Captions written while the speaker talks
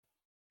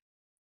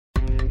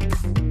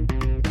Hello,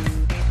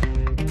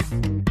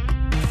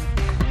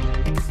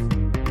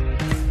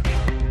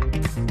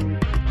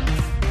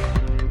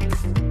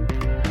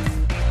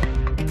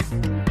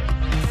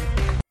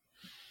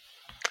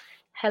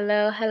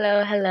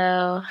 hello,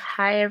 hello.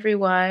 Hi,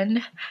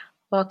 everyone.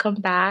 Welcome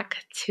back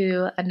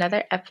to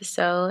another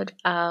episode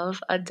of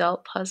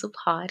Adult Puzzle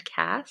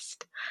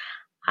Podcast.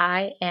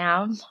 I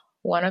am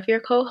one of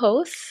your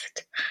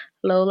co-hosts,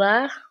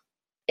 Lola,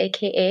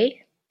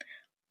 aka,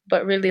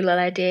 but really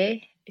Lola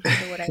Day, if you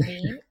know what I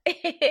mean.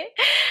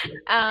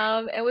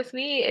 And with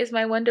me is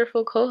my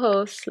wonderful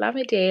co-host,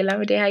 Lamide.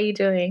 Lamide, how you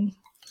doing?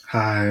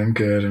 Hi, I'm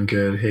good. I'm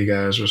good. Hey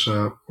guys, what's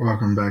up?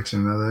 Welcome back to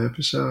another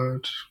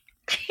episode.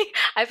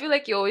 I feel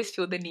like you always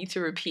feel the need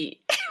to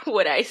repeat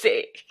what I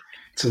say.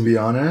 To be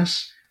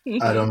honest,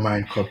 I don't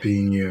mind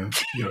copying you.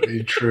 Your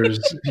intros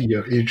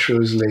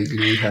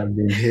lately have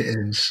been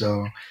hitting.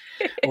 So,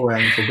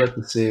 and you forgot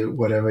to say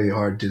whatever your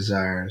heart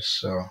desires.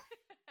 So,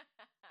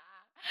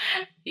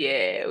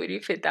 Yeah, we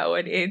did fit that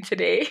one in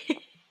today.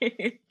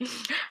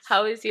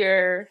 How is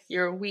your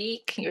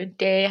week, your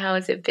day? How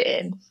has it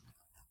been?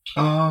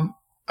 I'm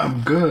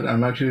good.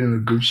 I'm actually in a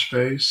good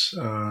space.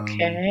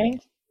 Okay.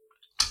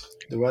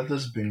 The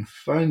weather's been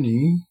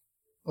funny.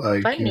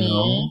 Like,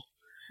 Funny.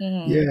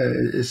 Mm. yeah,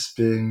 it's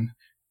been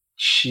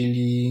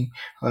chilly.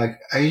 Like,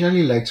 I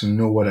usually like to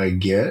know what I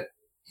get.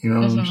 You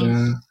know what I'm Mm-hmm.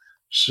 saying?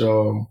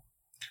 So,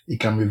 it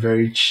can be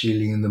very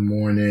chilly in the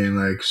morning,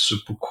 like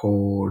super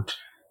cold,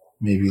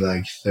 maybe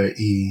like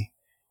 30.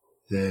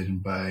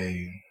 Then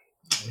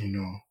you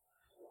know,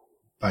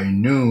 by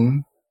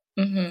noon,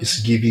 Mm-hmm.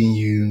 it's giving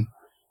you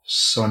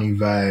sunny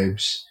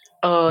vibes,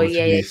 Oh but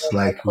yeah, yeah, with yeah,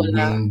 like bipolar.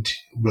 wind,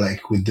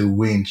 like with the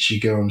wind. You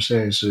get what I'm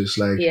saying? So it's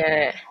like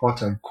Yeah,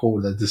 hot and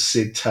cold at the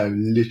same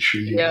time,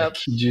 literally. I yeah,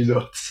 kid you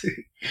not.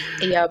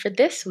 yeah. For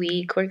this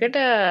week, we're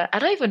gonna. I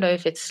don't even know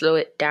if it's slow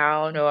it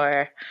down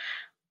or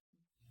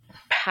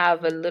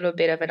have a little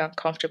bit of an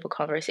uncomfortable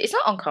conversation. It's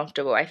not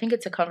uncomfortable. I think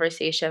it's a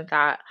conversation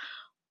that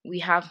we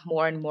have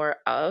more and more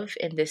of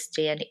in this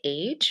day and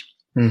age.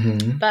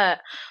 Mm-hmm. But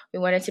we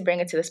wanted to bring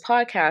it to this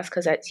podcast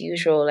because, as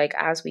usual, like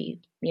as we,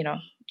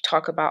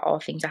 talk about all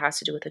things that has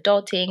to do with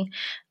adulting,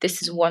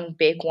 this is one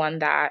big one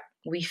that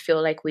we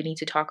feel like we need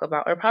to talk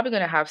about. We're probably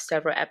going to have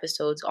several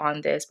episodes on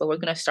this, but we're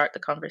going to start the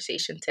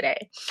conversation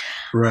today.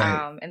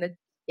 Right. And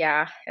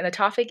the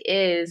topic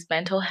is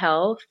mental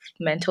health,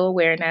 mental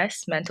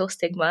awareness, mental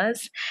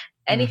stigmas,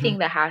 Mm-hmm. anything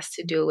that has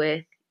to do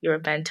with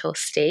your mental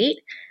state.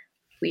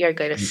 We are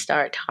going to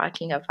start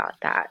talking about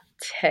that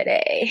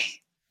today.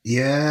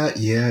 Yeah,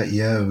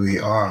 we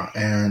are.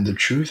 And the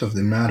truth of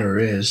the matter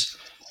is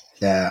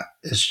that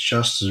it's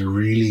just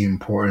really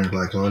important,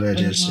 like all that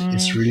is,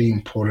 it's Mm-hmm. really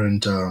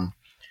important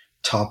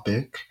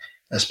topic,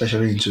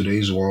 especially in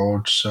today's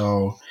world.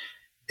 So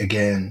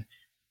again,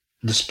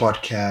 this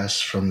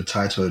podcast from the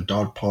title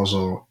Adult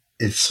Puzzle,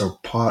 it's a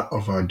part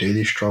of our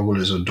daily struggle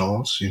as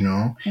adults,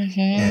 Mm-hmm.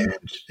 and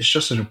it's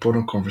just an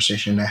important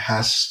conversation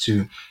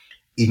that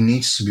it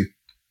needs to be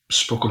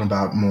spoken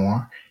about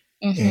more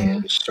in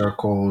Mm-hmm.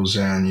 circles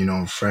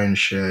and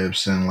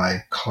friendships and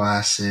like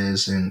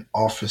classes and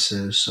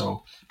offices.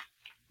 So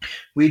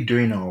we're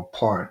doing our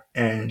part.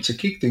 And to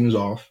kick things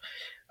off,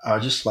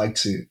 I'd just like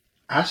to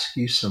ask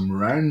you some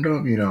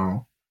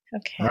random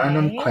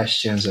Okay.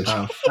 questions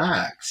about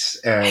facts,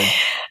 and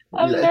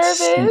I'm let's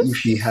see nervous.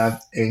 if you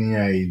have any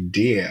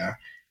idea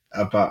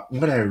about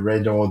when I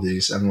read all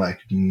this. I'm like,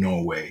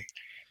 no way.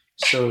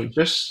 So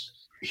just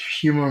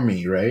humor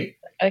me, right?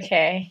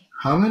 Okay.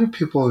 How many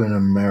people in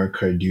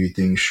America do you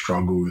think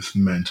struggle with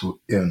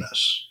mental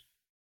illness?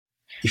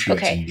 If you had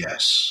to Okay.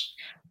 guess.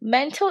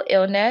 Mental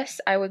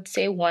illness, I would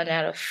say 1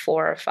 out of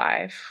 4 or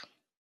 5.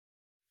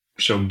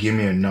 So give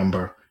me a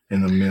number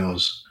in the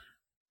mills.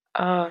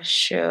 Oh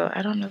shoot.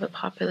 I don't know the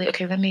population.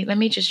 Okay, let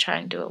me just try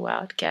and do a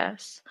wild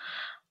guess.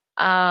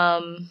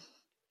 Um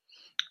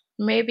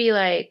Maybe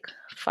like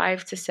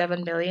 5 to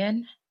 7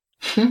 million.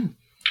 Hmm,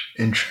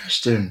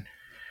 interesting.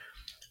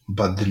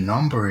 But the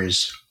number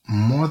is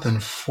more than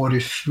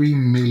 43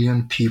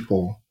 million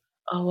people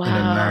Oh in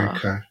wow.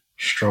 America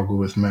struggle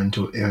with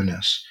mental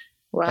illness.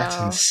 That's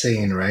Wow.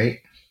 insane, right?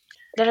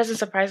 That doesn't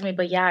surprise me,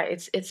 but yeah,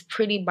 it's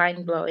pretty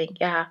mind blowing.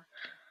 Yeah.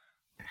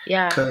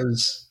 Yeah.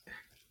 Because,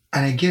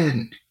 and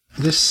again,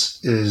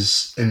 this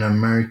is an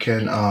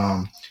American,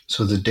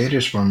 so the data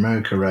is from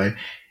America, right?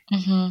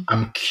 Mm-hmm.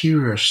 I'm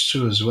curious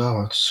too, as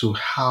well, to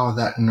how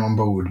that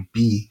number would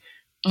be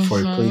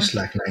for a Mm-hmm. place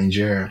like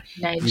Nigeria.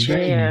 It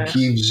then Nigeria.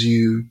 gives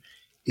you,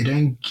 it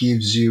then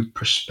gives you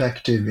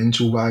perspective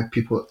into why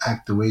people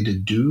act the way they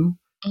do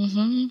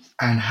Mm-hmm.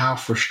 and how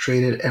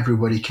frustrated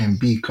everybody can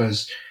be.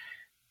 Because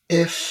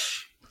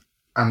if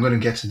I'm going to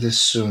get to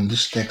this soon,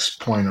 this next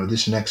point or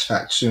this next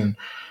fact soon,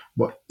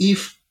 but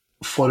if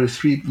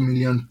 43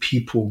 million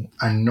people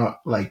are not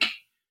like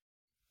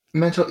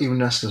mental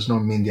illness does not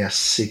mean they are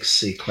sick.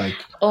 Like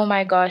Oh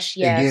my gosh,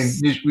 again,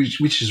 yes.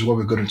 which is what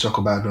we're going to talk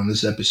about on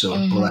this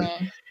episode. But like,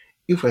 Mm-hmm.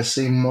 if we're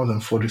saying more than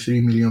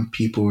 43 million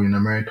people in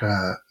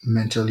America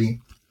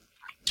mentally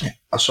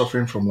are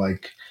suffering from,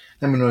 like,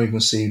 let me not even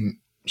say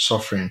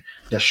suffering,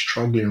 they're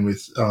struggling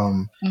with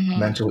Mhm.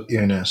 mental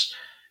illness.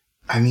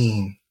 I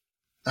mean,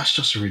 that's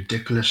just a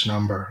ridiculous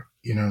number.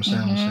 You know what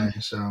I'm Mhm.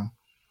 saying? So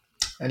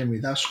anyway,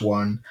 that's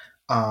one.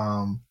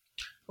 Um,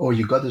 oh,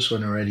 you got this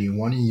one already.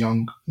 One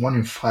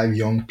in five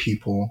young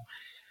people.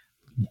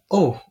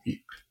 Oh,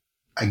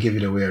 I gave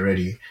it away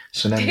already.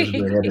 So let me just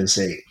go ahead and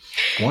say,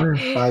 one in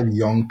five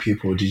young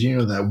people. Did you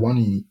know that one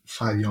in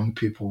five young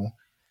people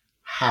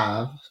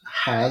have,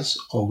 has,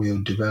 or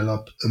will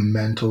develop a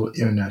mental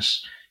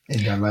illness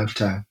in their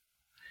lifetime?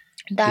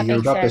 A That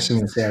makes Yoruba person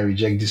sense. will say, "I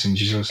reject this in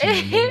Jesus'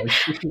 name,"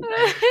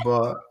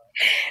 but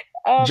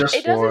just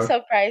It doesn't for.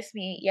 surprise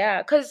me,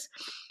 yeah, because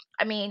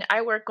I mean,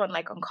 I work on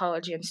like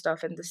oncology and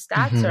stuff, and the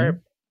stats are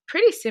Mhm.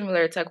 pretty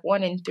similar. It's like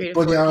one in three to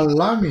But they four are people.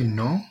 alarming,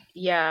 no?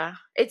 Yeah,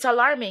 it's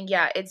alarming.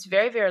 Yeah, it's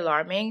very, very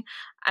alarming.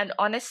 And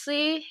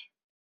honestly,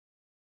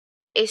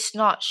 it's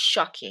not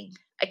shocking.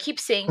 I keep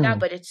saying that, Hmm.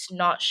 but it's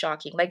not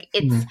shocking. Like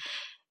Hmm.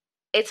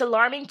 it's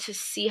alarming to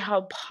see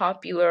how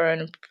popular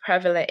and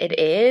prevalent it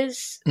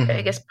is.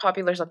 I guess Hmm.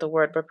 popular is not the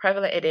word, but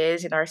prevalent it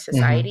is in our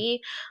Hmm.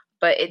 society.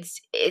 But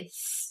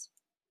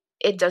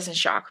it doesn't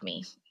shock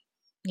me,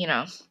 you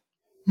know.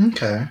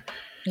 Okay.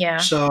 Yeah.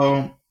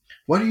 So,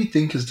 what do you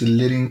think is the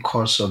leading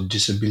cause of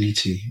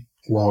disability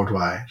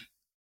worldwide?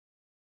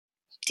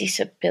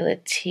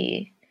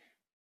 Disability.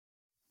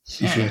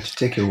 If you Hmm. had to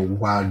take a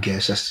wild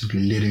guess as to the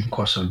leading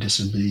cause of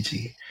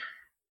disability.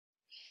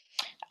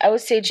 I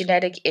would say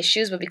genetic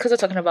issues, but because we're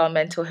talking about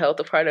mental health,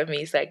 a part of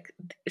me is like,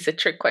 it's a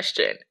trick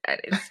question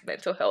and it's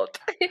mental health.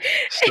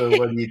 So,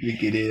 what do you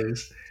think it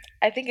is?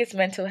 I think it's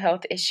mental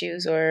health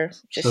issues or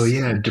So, just,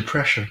 yeah,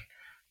 depression.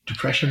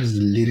 Depression is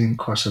the leading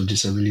cause of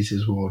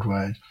disabilities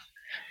worldwide.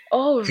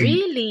 oh,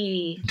 And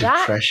really?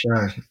 That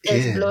depression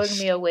is blowing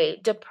me is. away.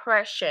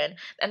 Depression.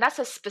 And that's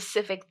a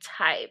specific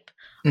type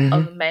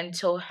Mm-hmm. of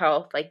mental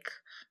health, uh,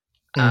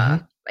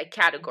 Mm-hmm. like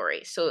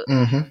category. So,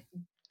 Mm-hmm.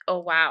 oh,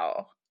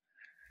 wow.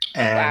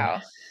 And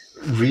Wow.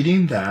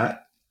 reading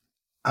that,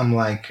 I'm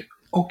like,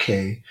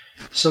 okay,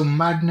 so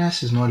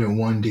madness is not a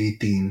one day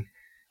thing.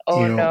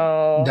 Oh, no.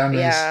 That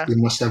means Yeah. it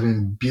must have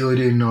been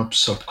building up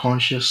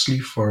subconsciously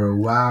for a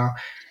while.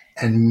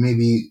 And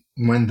maybe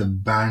when the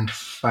band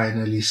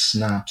finally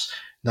snaps,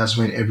 that's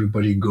when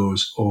everybody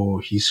goes, oh,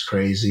 he's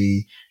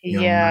crazy,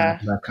 you're mad,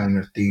 Yeah. that kind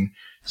of thing.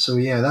 So,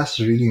 yeah, that's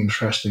really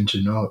interesting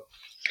to know.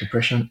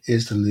 Depression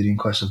is the leading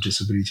cause of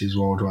disabilities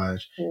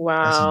worldwide.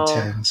 That's Wow.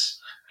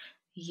 intense.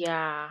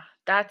 Yeah,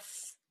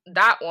 that's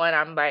that one.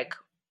 I'm like,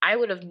 I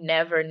would have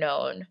never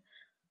known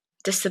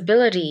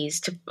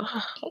disabilities to.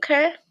 Oh,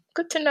 okay,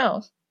 good to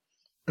know.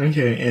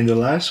 Okay, and the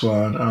last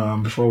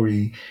one, before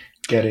we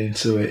get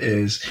into it,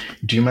 is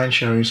do you mind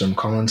sharing some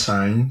common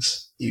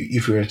signs?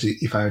 If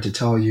I were to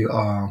tell you,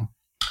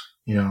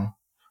 you know,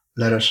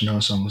 let us know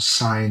some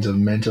signs of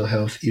mental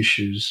health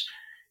issues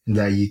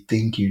that you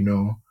think you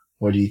know.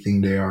 What do you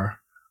think they are?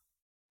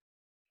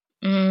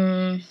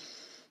 Mm,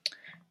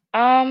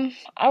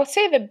 I would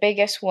say the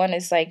biggest one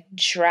is like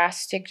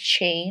drastic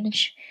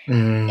change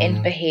in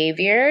Mm,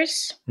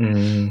 behaviors.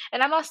 mm,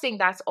 And I'm not saying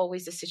that's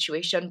always the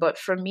situation, but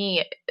for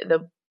me,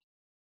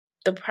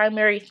 the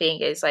primary thing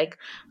is like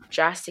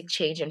drastic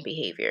change in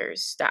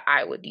behaviors that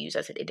I would use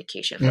as an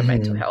indication for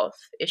mental hmm.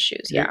 health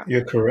issues. Yeah.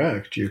 You're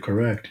correct. You're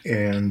correct.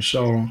 And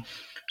so,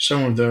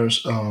 some of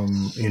those,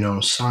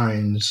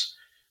 signs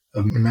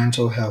of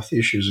mental health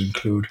issues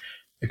include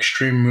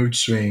extreme mood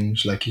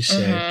swings, like you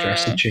said,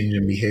 drastic Mhm. change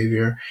in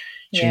behavior,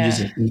 changes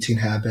Yeah. in eating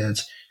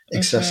habits,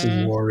 excessive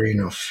Mhm. worrying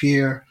or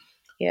fear,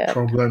 Yep.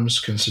 problems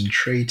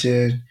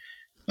concentrating,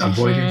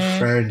 avoiding Mhm.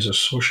 friends or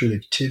social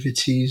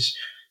activities.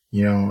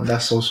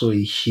 That's also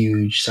a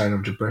huge sign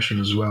of depression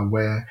as well,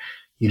 where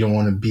you don't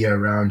want to be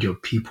around your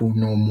people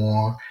no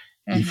more.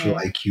 You feel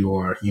Mhm. like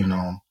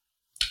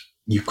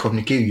you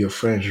communicate with your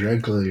friends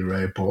regularly,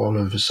 right? But all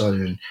of a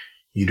sudden,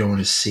 you don't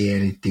want to say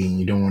anything.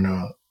 You don't want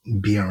to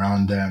be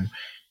around them.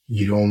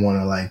 You don't want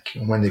to, like,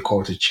 when they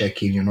call to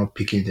check in, you're not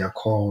picking their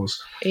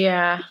calls.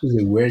 Yeah. This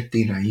is a weird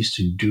thing I used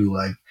to do.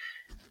 Like,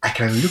 I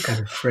can look at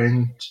a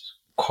friend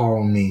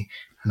call me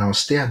and I'll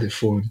stay at the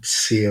phone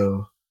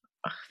till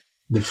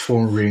the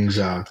phone rings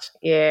out.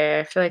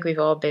 Yeah, I feel like we've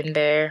all been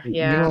there.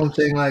 You know Yeah. what I'm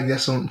saying? Like,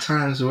 there's some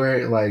times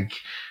where, like,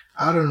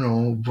 I don't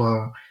know,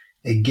 but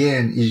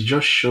again, it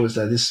just shows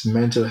that this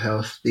mental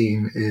health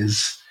thing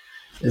is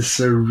it's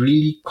a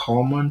really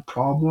common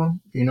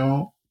problem,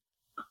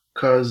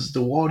 because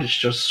the world is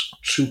just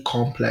too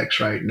complex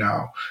right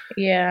now.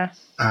 Yeah.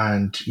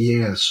 And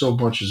yeah, so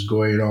much is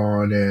going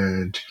on.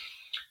 And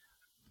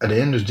at the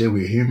end of the day,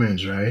 we're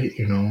humans, right?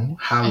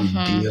 How we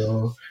Mhm.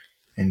 deal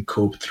and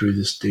cope through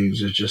these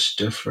things is just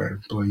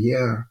different. But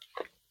yeah.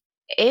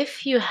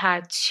 If you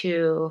had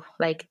to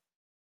like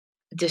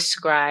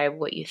describe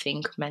what you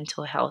think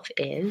mental health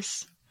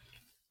is,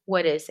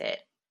 what is it?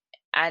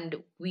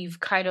 And we've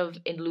kind of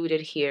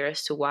alluded here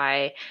as to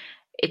why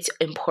it's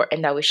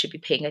important that we should be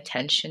paying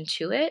attention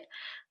to it.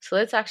 So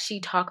let's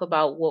actually talk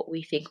about what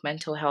we think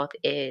mental health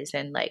is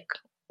and like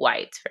why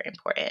it's very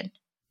important.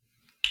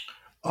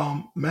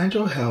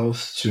 Mental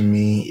health to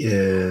me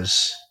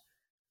is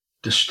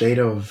the state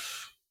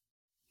of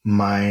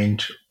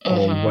mind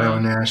or Mm-hmm.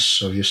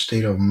 wellness of your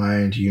state of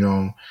mind,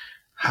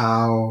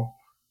 how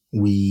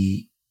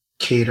we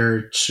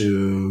cater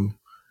to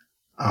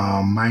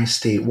mind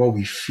state, what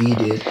we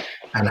feed it,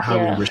 and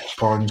how it Yeah.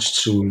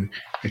 responds to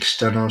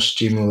external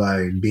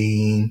stimuli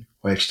being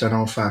or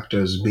external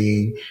factors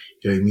being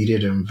your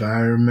immediate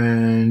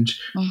environment,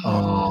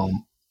 Mm-hmm.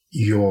 um,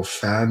 your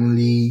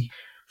family,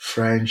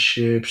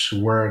 friendships,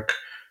 work.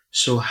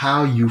 So,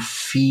 how you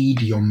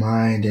feed your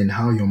mind and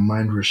how your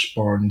mind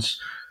responds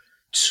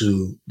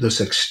to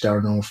those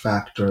external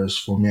factors,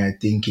 for me, I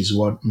think is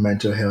what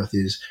mental health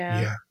is. Yeah.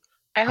 Yeah.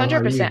 I How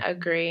about you? 100%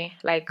 agree.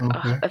 Like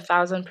Okay.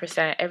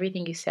 1,000%,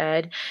 everything you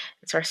said.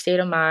 It's our state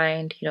of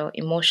mind,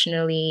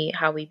 emotionally,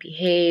 how we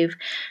behave,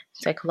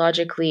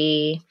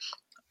 psychologically,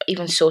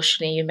 even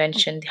socially. You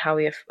mentioned how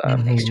we have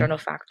Mm-hmm. external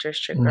factors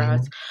trigger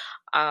us.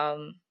 Mm-hmm.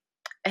 Um,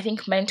 I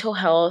think mental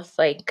health,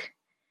 like,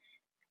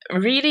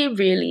 really,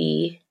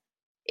 really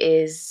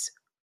is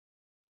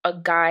a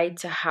guide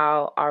to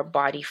how our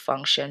body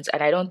functions.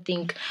 And I don't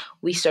think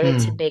we started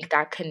to Mm. make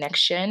that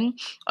connection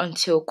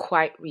until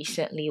quite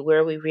recently,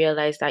 where we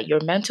realized that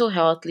your mental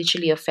health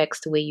literally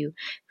affects the way you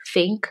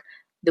think,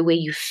 the way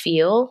you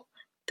feel,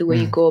 the way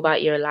you Mm. go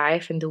about your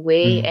life, and the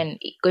way, Mm. and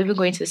even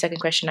going to the second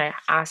question I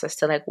asked as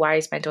to like, why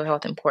is mental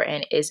health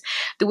important, is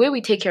the way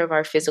we take care of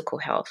our physical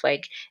health,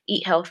 like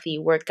eat healthy,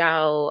 work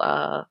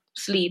out,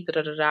 sleep,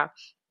 da da da.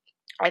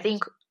 I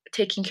think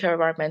taking care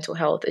of our mental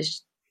health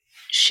is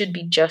should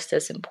be just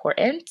as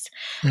important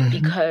Mm-hmm.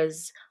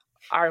 because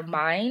our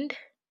mind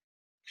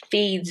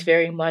fades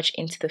very much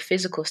into the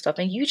physical stuff.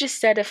 And you just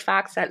said a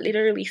fact that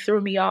literally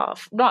threw me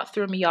off. Not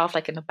threw me off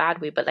like in a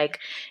bad way, but like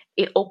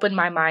it opened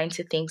my mind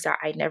to things that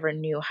I never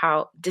knew.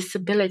 How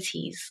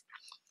disabilities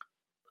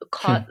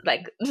Hmm.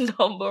 like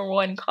number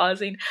one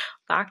causing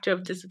factor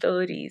of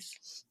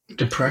disabilities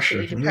is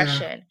literally Depression.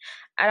 Yeah. depression.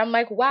 And I'm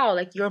like, wow,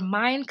 like your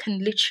mind can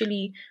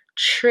literally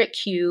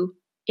trick you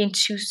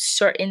into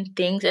certain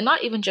things, and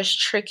not even just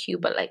trick you,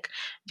 but like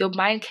your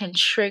mind can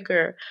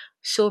trigger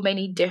so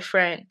many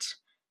different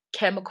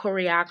chemical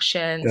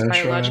reactions,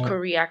 That's right. biological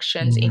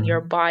reactions in Mm-hmm.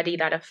 your body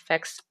that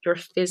affects your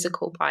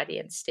physical body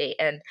and state.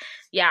 And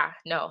yeah,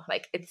 no,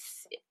 like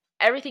it's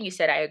everything you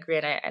said, I agree,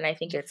 and I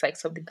think it's like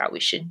something that we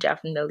should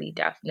definitely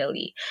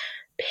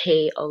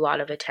pay a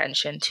lot of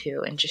attention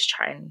to and just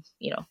try and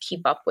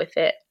keep up with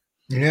it.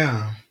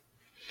 Yeah.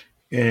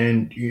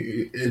 And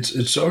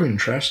it's so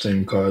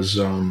interesting because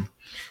at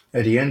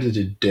the end of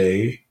the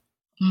day,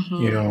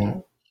 you Mm-hmm.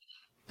 know,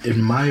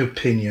 in my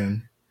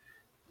opinion,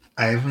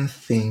 I even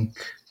think,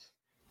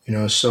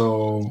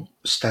 so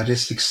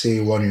statistics say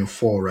 1 in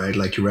 4, right?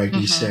 Like you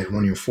rightly Mm-hmm. said,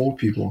 1 in 4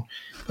 people.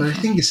 But I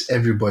Mm-hmm. think it's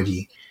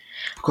everybody.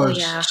 Oh Because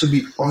yeah. to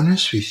be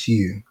honest with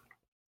you,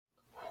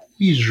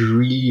 is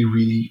really,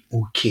 really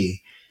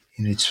okay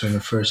in the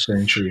 21st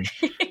century.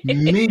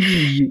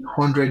 Maybe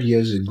 100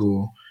 years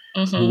ago,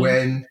 Mm-hmm.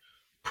 when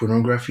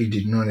pornography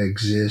did not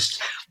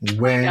exist,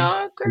 when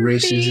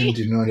racism Pornography.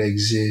 did not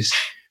exist,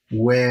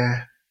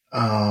 where,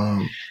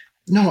 um,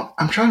 no,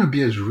 I'm trying to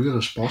be as real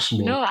as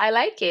possible, No, I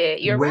like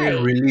it. You're where right.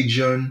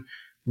 religion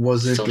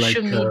wasn't Social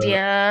like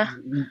media.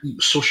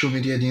 social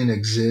media didn't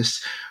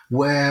exist,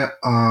 where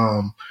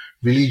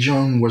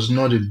religion was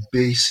not a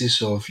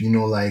basis of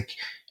like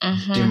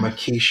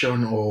Mm-hmm.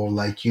 demarcation or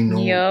like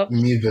Yep.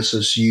 me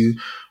versus you,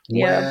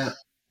 Yep.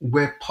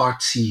 where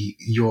party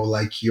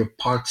your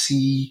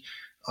party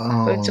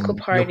Political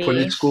your party.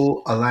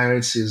 political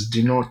alliances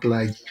do not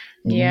like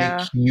make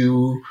Yeah.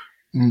 you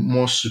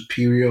more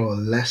superior or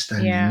less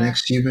than the Yeah.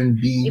 next human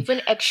being.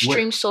 Even Where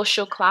extreme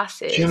social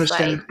do you classes.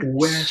 understand, Like,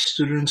 where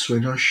students were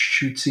not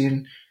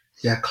shooting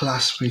their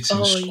classmates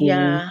in oh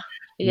school, yeah.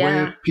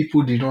 Yeah. where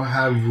people did not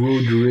have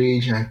road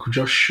rage and could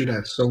just shoot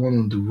at someone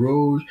on the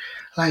road?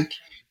 Like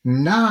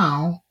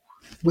now,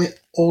 where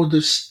all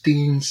those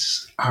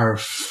things are a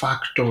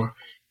factor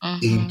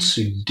in Mm-hmm.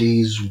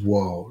 today's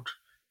world,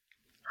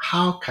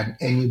 how can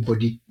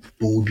anybody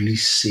boldly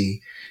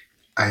say,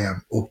 I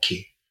am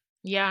okay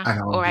Yeah. and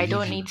I'll Or I believe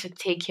don't you? need to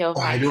take care of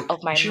Or I don't,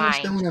 my do you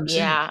understand mind. what I'm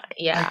saying? Yeah.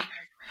 Yeah. Like,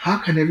 how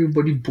can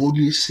everybody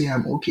boldly say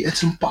I'm okay?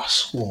 It's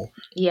impossible.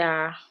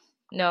 Yeah.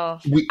 No,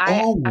 We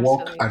I all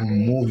walk absolutely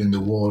and agree. move in the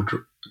world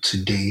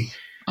today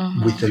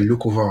with Mm-hmm. a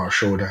look over our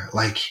shoulder.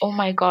 Like, Oh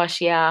my gosh,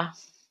 yeah.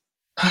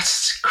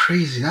 that's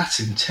crazy. That's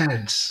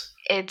intense.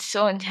 It's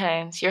so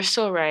intense. You're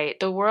so right.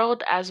 The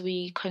world, as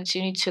we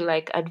continue to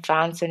like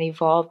advance and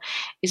evolve,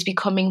 is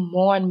becoming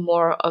more and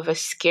more of a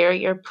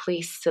scarier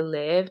place to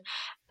live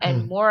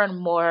Hmm. and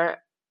more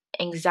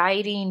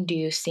anxiety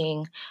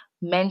inducing,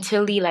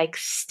 mentally like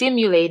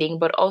stimulating,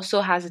 but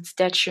also has its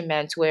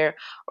detriment where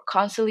we're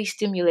constantly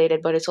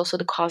stimulated, but it's also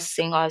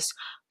causing us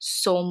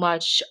so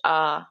much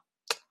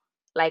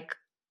like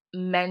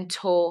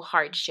mental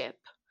hardship.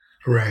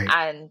 Right.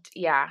 And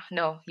yeah,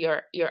 no,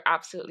 you're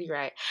absolutely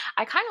right.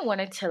 I kind of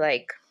wanted to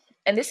like,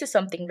 and this is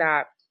something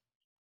that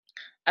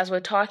as we're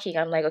talking,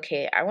 I'm like,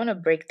 okay, I want to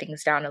break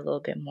things down a little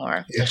bit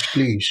more. Yes,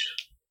 please.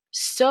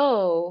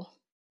 So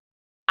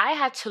I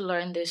had to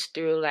learn this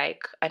through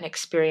like an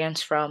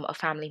experience from a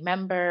family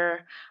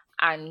member,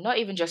 and not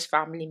even just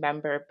family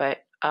member, but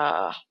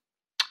uh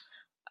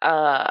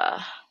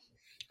uh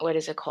what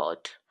is it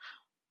called,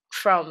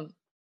 from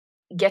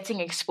getting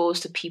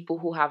exposed to people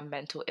who have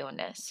mental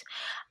illness.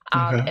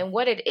 Okay. And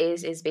what it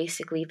is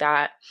basically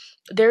that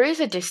there is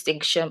a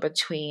distinction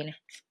between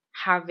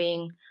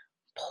having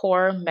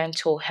poor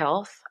mental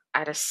health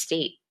at a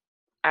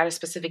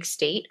specific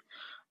state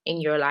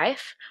in your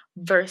life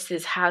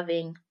versus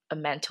having a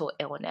mental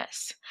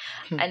illness.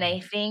 And I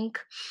think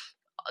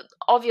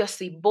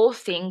obviously both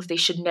things, they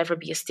should never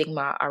be a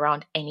stigma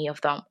around any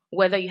of them,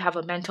 whether you have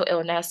a mental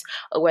illness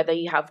or whether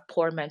you have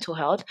poor mental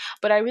health.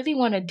 But I really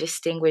want to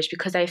distinguish,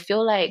 because I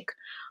feel like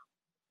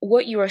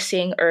what you were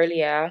saying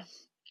earlier,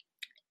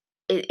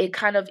 it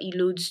kind of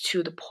alludes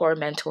to the poor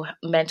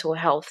mental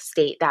health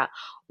state that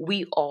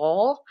we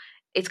all,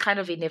 it's kind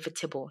of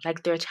inevitable.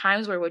 Like there are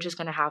times where we're just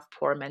going to have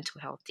poor mental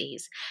health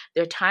days.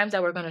 There are times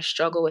that we're going to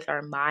struggle with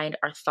our mind,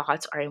 our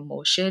thoughts, our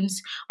emotions,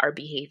 our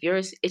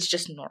behaviors. It's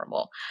just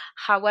normal.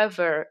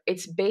 However,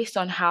 it's based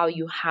on how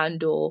you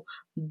handle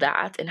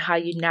that and how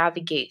you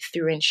navigate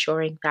through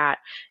ensuring that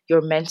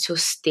your mental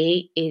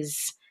state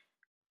is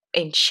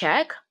in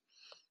check.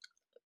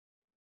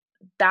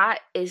 That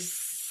is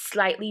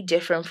slightly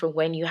different from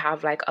when you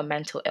have like a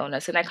mental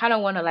illness. And I kind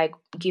of want to like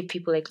give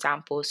people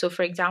examples. So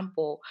for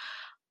example,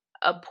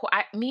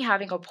 me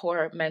having a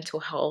poor mental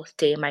health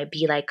day might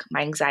be like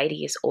my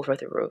anxiety is over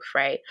the roof,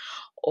 right?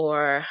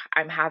 Or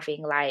I'm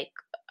having like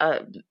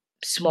a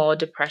small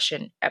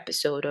depression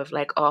episode of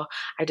like, oh,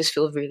 I just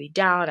feel really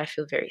down, I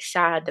feel very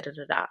sad, da da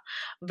da da.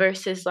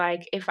 Versus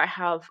like if I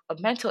have a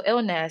mental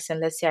illness and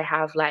let's say I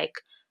have like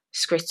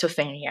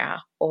schizophrenia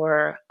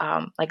or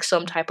like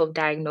some type of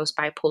diagnosed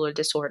bipolar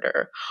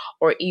disorder,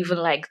 or even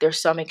like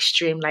there's some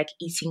extreme like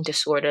eating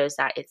disorders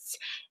that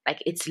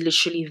it's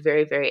literally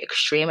very very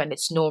extreme, and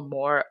it's no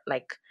more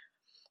like,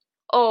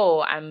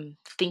 oh, I'm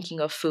thinking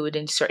of food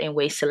in certain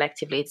ways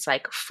selectively. It's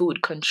like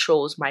food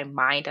controls my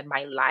mind and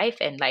my life,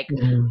 and like,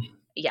 Mhm.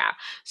 yeah.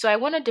 So I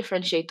want to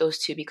differentiate those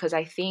two, because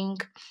I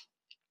think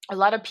a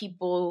lot of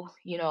people,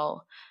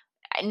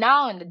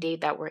 now in the day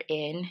that we're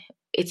in,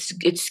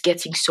 it's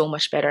getting so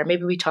much better.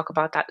 Maybe we talk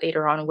about that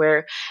later on,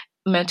 where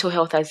mental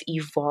health has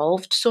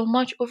evolved so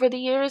much over the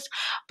years.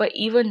 But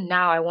even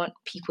now, I want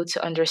people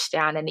to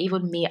understand, and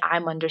even me,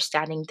 I'm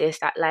understanding this,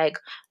 that like,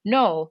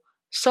 no,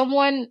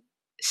 someone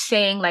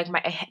saying like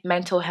my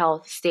mental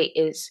health state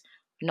is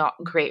not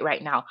great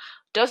right now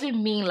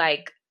doesn't mean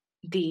like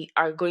they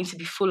are going to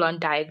be full on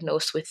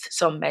diagnosed with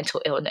some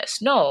mental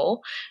illness.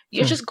 No,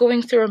 you're Hmm. just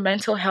going through a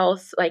mental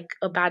health, like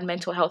a bad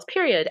mental health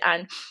period,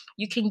 and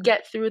you can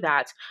get through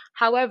that.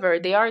 However,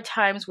 there are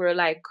times where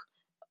like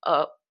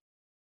uh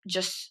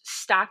just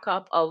stack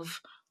up of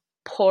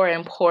poor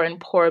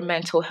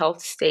mental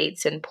health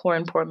states and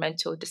poor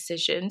mental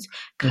decisions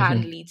can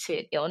Mhm. lead to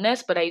an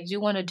illness. But I do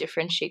want to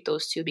differentiate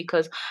those two,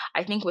 because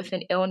I think with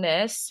an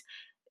illness,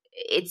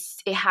 it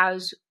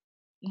has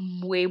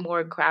way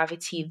more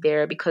gravity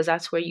there, because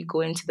that's where you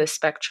go into the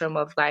spectrum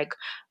of like,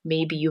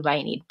 maybe you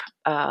might need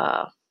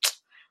uh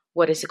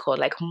what is it called,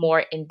 like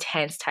more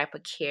intense type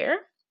of care.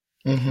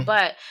 Mhm.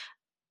 But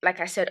like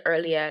I said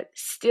earlier,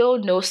 still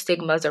no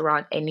stigmas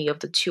around any of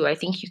the two. I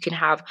think you can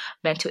have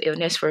mental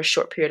illness for a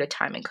short period of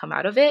time and come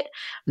out of it,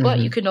 but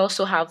you Mhm. can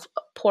also have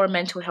poor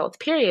mental health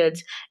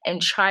periods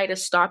and try to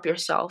stop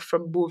yourself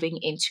from moving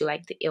into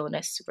like the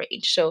illness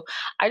range. So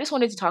I just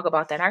wanted to talk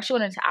about that. I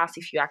actually wanted to ask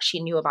if you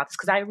actually knew about this,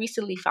 because I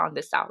recently found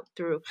this out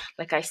through,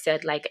 like I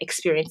said, like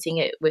experiencing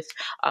it with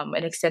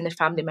an extended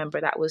family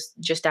member that was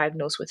just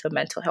diagnosed with a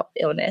mental health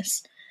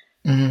illness.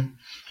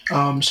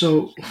 Mhm.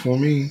 So for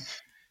me,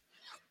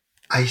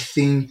 I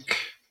think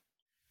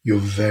you're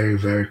very,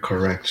 very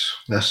correct.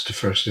 That's the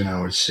first thing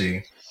I would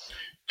say.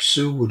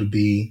 Two would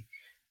be,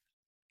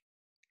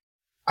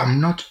 I'm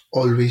not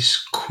always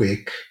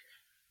quick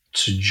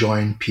to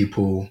join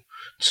people,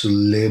 to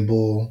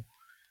label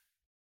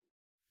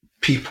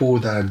people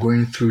that are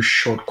going through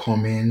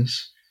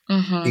shortcomings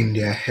Mm-hmm. in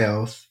their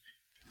health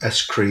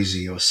as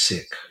crazy or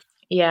sick.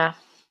 Yeah.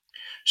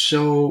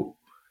 So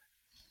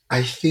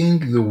I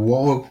think the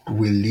world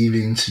we live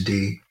in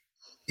today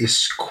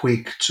is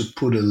quick to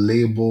put a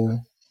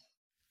label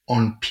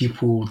on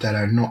people that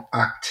are not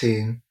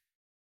acting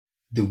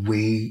the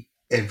way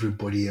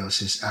everybody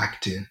else is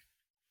acting. You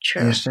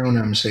True. understand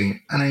what I'm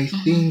saying? And I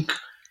Mm-hmm. think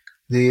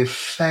the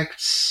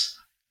effects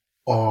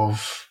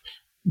of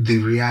the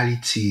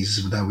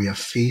realities that we are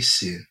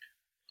facing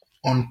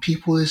on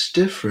people is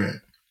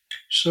different.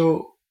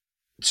 So,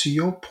 to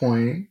your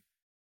point,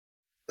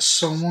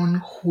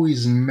 someone who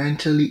is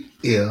mentally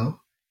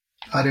ill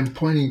at a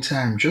point in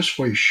time, just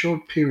for a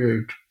short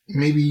period,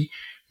 maybe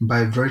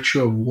by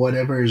virtue of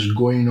whatever is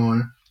going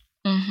on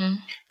Mm-hmm.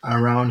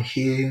 around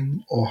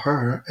him or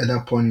her at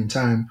that point in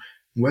time,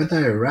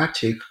 whether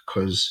erratic,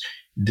 because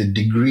the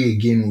degree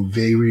again will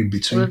vary We're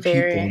between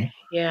very, people,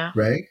 yeah.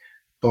 right?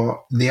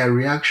 But their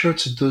reaction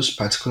to those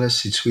particular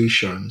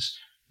situations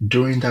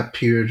during that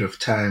period of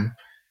time,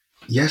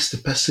 yes, the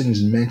person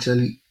is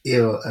mentally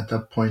ill at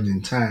that point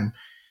in time,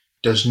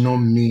 does not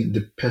mean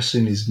the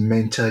person is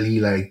mentally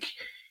like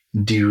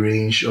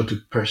deranged, or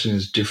the person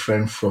is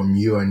different from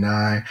you and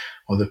I,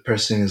 or the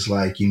person is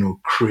like,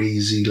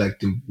 crazy, like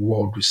the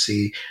world would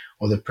say,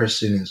 or the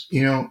person is,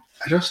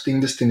 I just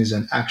think this thing is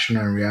an action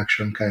and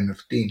reaction kind of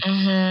thing.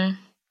 Mm-hmm.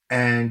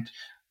 And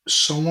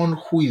someone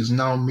who is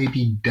now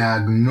maybe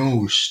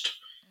diagnosed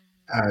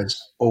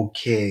as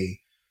okay,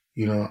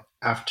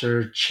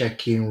 after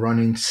checking,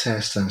 running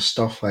tests and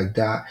stuff like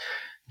that,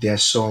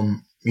 there's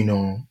some,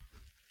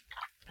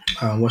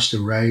 what's the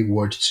right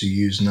word to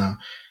use now?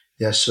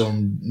 There's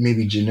some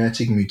maybe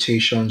genetic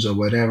mutations or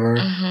whatever,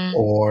 Mm-hmm.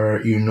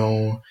 or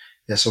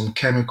there's some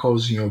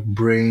chemicals in your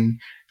brain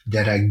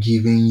that are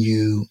giving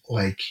you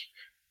like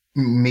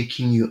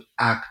making you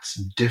act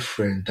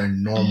different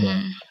than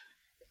normal.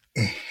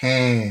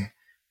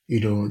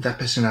 Mm-hmm. That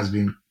person has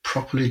been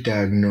properly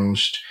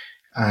diagnosed,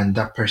 and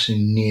that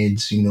person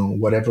needs,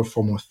 whatever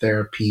form of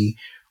therapy,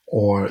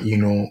 or,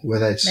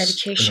 whether it's an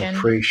Medication.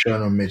 operation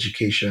or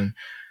medication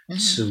to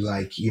Mm-hmm.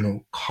 like,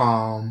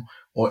 calm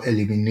or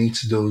eliminate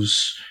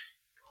those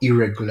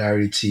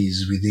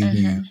irregularities within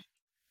you. Mm-hmm.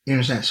 You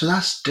understand? So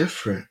that's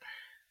different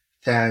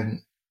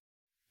than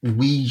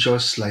we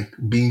just like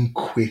being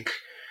quick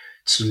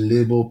to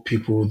label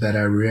people that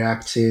are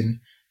reacting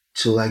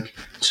to like,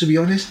 to be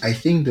honest, I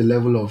think the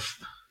level of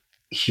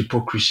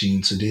hypocrisy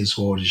in today's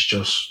world is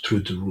just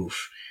through the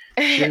roof.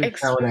 Do you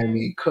understand what I Extreme.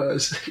 mean?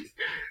 Because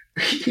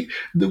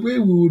the way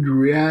we would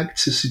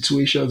react to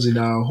situations in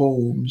our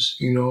homes,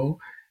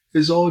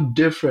 is all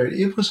different.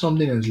 Even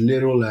something as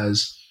little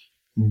as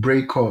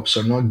breakups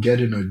or not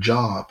getting a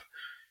job,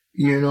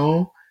 you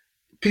know,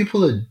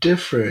 people are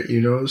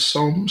different.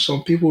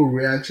 Some people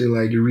react in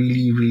like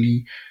really,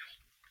 really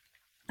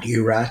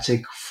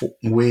erratic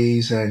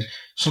ways, and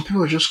some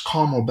people are just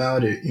calm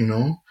about it.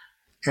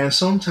 And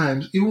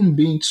sometimes even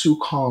being too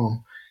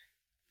calm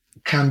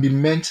can be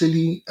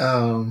mentally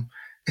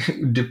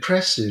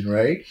depressing,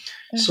 right?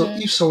 So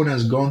Mm-hmm. if someone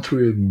has gone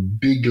through a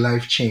big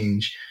life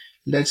change,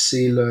 let's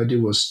say Ladi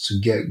was to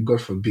get,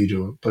 God forbid,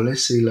 but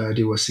let's say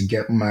Ladi was to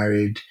get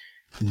married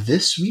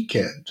this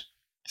weekend,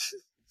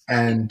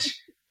 and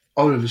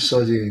all of a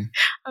sudden,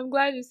 I'm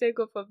glad you said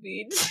God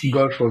forbid.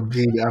 God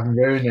forbid, I'm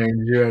very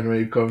Nigerian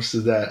when it comes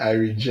to that. I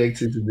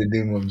reject it in the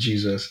name of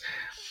Jesus.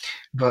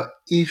 But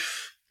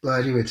if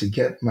Ladi were to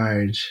get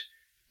married,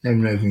 let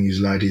me not even use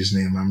Ladi's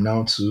name. I'm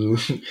now too.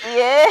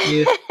 Yeah,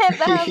 if that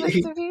happens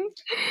to me.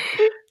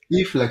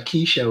 if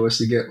Lakeisha was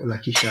to get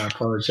Lakeisha, I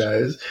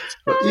apologize,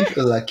 but if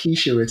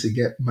Lakeisha were to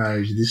get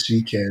married this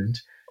weekend,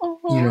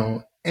 Mm-hmm.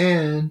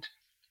 and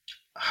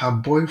her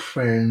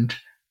boyfriend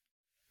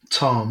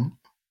Tom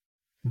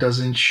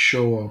doesn't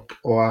show up,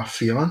 or her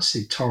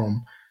fiance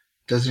Tom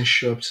doesn't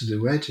show up to the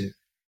wedding,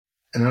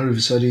 and all of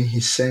a sudden he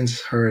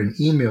sends her an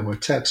email or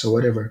text or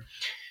whatever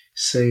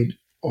saying,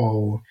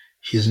 "Oh,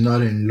 he's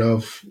not in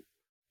love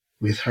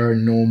with her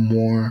no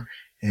more,"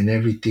 and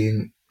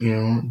everything,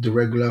 the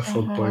regular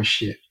fuckboy Mm-hmm.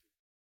 shit.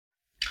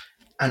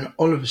 And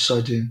all of a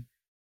sudden,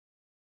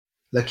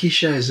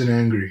 Lakeisha isn't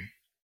angry.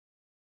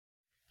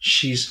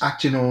 She's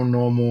acting all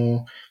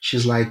normal.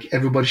 She's like,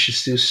 everybody should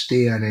still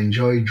stay and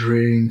enjoy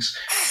drinks,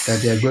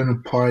 that they're going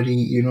to party,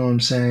 you know what I'm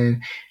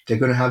saying? They're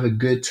going to have a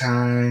good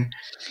time.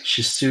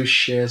 She still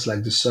shares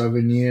like the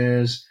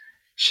souvenirs.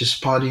 She's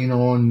partying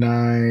all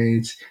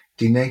night.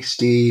 The next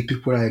day,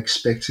 people are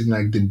expecting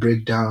like the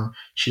breakdown.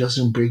 She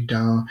doesn't break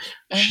down.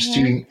 She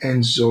Mm-hmm. still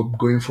ends up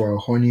going for a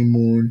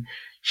honeymoon.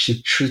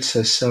 She treats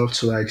herself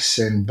to like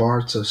St.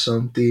 Bart's or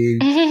something,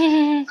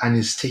 and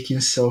is taking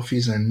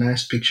selfies and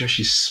nice pictures.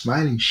 She's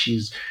smiling.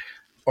 She's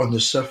on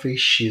the surface,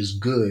 she's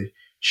good.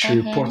 She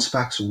Mm-hmm. reports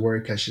back to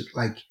work and she's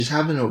like, she's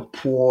having a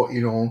poor, her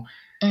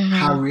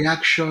Mm-hmm.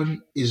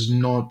 reaction is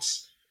not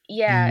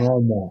Yeah,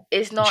 normal.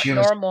 it's Do not you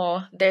understand?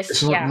 normal. There's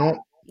It's not, yeah, not,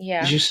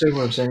 yeah. you see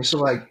what I'm saying? So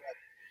like,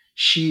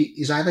 she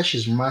is either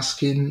she's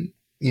masking,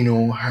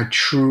 her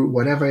true,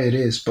 whatever it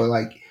is, but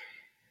like,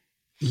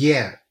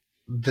 yeah,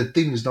 the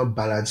thing is not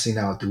balancing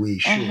out the way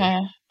it should.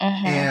 Mm-hmm.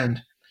 Mm-hmm.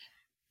 And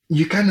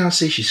you can't now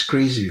say she's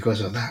crazy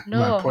because of that.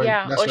 My No, point.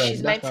 yeah. Or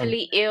she's That's why.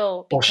 mentally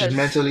ill Or she's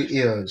because mentally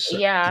ill. So,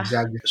 yeah,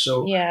 exactly.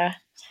 So yeah.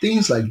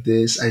 things like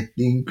this, I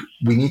think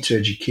we need to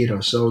educate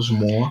ourselves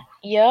more.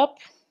 Yep.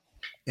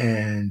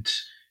 And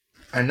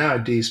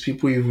nowadays,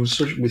 people even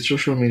with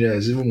social media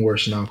is even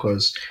worse now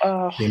because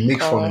Oh they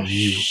make fun of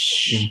you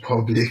in gosh.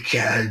 public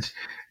and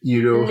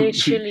you know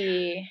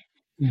Literally.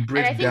 And I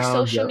break think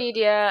down social the.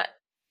 media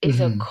is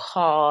a Mhm.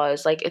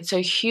 cause, like it's a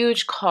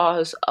huge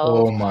cause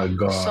Oh of my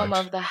some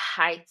God. of the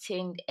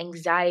heightened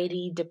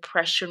anxiety,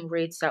 depression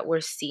rates that we're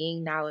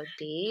seeing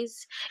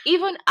nowadays.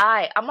 Even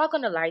I'm not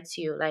gonna lie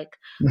to you, like,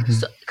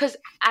 so Mhm. because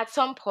at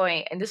some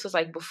point, and this was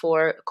like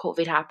before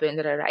COVID happened,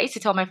 I used to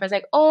tell my friends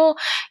like, oh,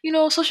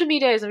 social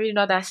media is really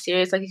not that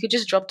serious. Like, you could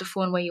just drop the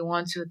phone when you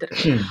want to. Da, da,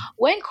 da.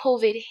 When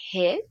COVID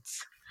hit,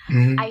 I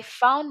Mhm.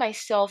 found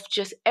myself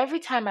just every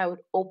time I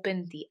would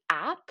open the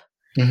app,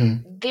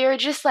 Mhm. they're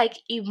just like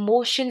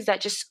emotions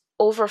that just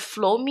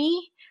overflow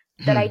me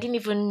that I Mhm. didn't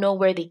even know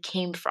where they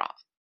came from.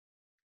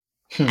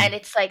 And Mhm.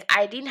 it's like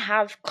I didn't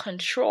have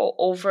control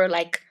over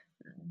like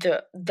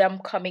them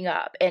coming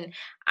up, and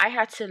I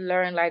had to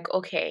learn, like,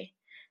 okay,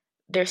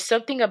 there's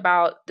something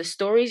about the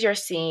stories you're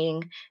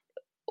seeing,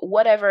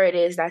 whatever it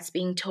is that's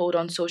being told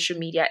on social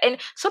media. And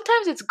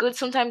sometimes it's good,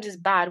 sometimes it's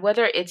bad.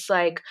 Whether it's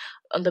like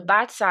on the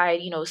bad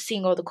side,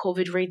 seeing all the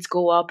COVID rates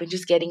go up and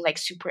just getting like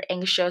super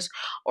anxious,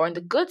 or on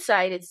the good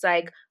side, it's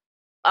like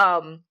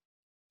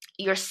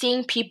you're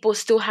seeing people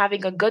still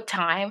having a good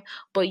time,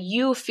 but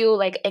you feel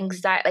like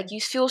anxiety, like you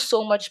feel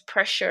so much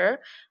pressure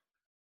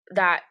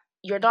that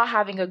you're not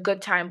having a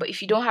good time. But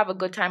if you don't have a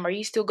good time, are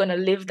you still gonna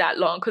live that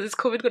long? Because is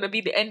COVID gonna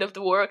be the end of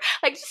the world?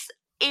 Like, just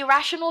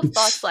irrational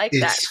thoughts like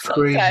that It's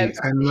crazy. sometimes.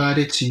 And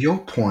Lade, to your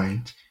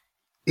point,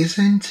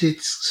 isn't it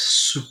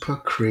super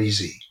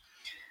crazy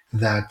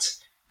that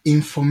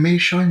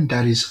information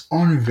that is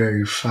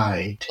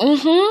unverified,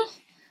 Mm-hmm.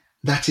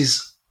 that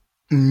is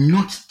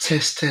not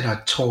tested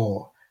at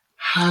all,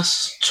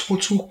 has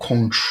total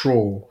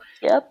control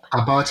Yep.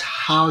 about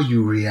how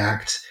you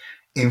react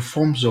in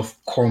forms of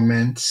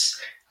comments,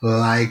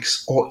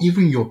 likes, or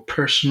even your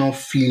personal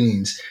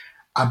feelings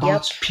Yep.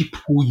 about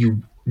people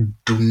you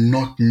do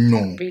not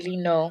know. Really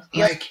no.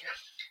 Yep. Like,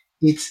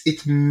 it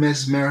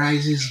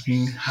mesmerizes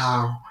me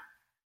how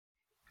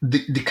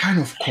the kind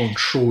of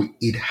control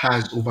it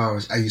has over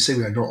us. And you say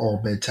we are not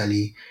all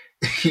mentally,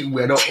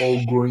 we are not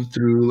all going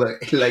through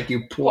like a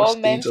poor Poor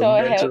state of mental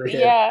health. mental health,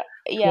 Yeah.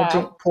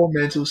 Yeah. poor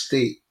mental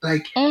state.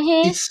 Like,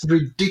 Mm-hmm. it's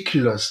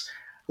ridiculous.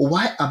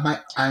 Why am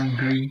I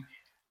angry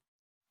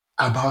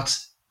about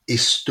a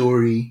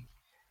story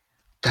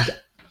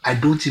that I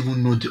don't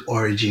even know the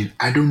origin?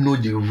 I don't know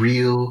the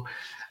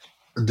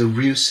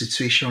real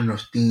situation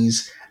of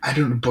things. I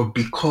don't know, but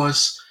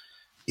because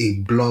a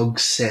blog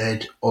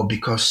said, or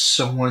because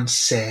someone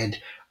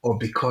said, or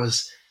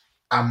because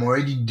I'm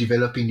already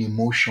developing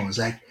emotions,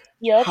 like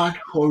Yep.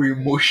 hardcore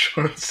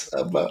emotions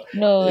about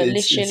No,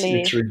 it's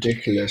literally.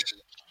 ridiculous.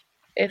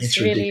 It's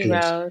It's really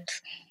ridiculous. wild.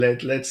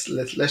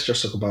 Let's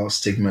just talk about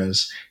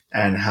stigmas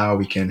and how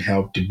we can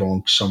help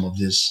debunk some of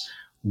these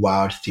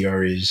wild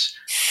theories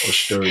or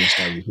stories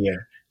that we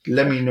hear.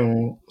 Let me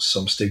know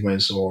some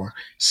stigmas or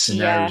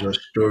scenarios Yeah. or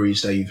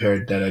stories that you've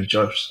heard that are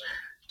just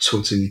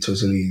totally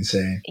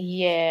insane.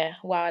 Yeah.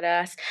 Wow,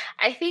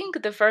 I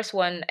think the first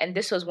one, and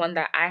this was one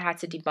that I had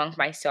to debunk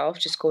myself,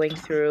 just going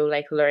through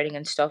like learning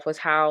and stuff, was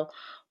how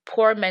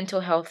poor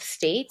mental health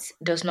state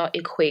does not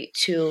equate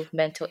to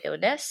mental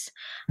illness.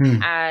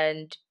 Hmm.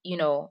 And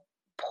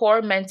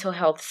poor mental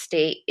health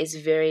state is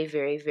very,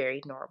 very,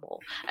 very normal.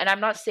 And I'm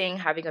not saying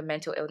having a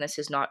mental illness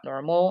is not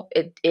normal.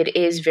 It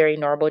is very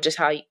normal, just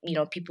how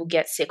people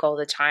get sick all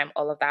the time,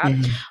 all of that.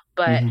 Mhm.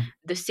 But Mhm.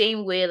 the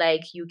same way,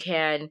 like, you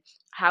can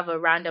have a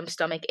random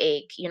stomach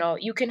ache,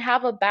 you can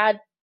have a bad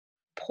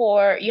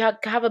poor you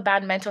have a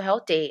bad mental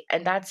health day,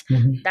 and that's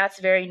Mhm. that's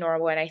very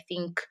normal. And I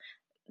think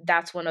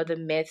that's one of the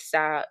myths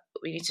that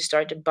we need to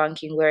start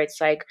debunking, where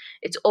it's like,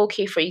 it's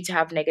okay for you to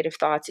have negative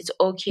thoughts, it's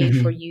okay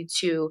for Mhm. you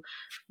to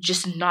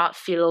just not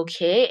feel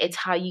okay. It's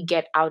how you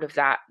get out of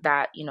that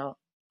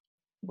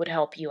would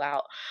help you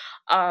out.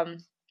 um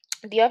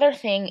the other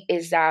thing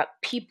is that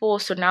people,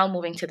 so now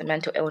moving to the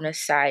mental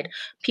illness side,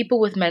 people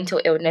with mental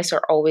illness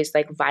are always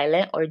like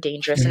violent or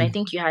dangerous. And I Mhm.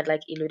 think you had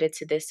like alluded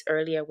to this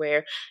earlier,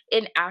 where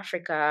in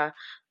Africa,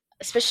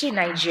 especially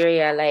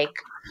Nigeria, like,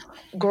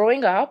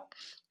 growing up,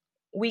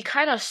 we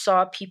kind of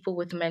saw people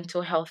with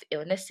mental health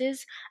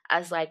illnesses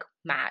as like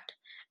mad.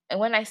 And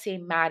when I say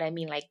mad, I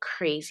mean like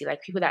crazy,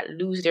 like people that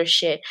lose their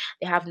shit.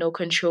 They have no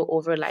control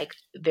over like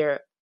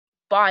their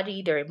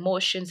body, their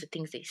emotions, the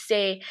things they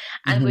say.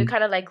 And we're Mhm.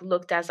 kind of like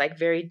looked as like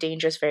very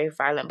dangerous, very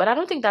violent. But I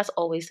don't think that's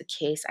always the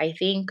case. I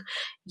think,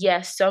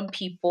 yes, some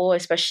people,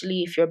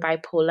 especially if you're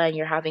bipolar and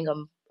you're having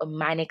a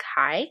manic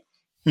high,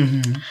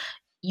 Mhm.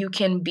 you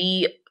can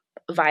be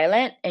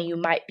violent and you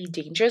might be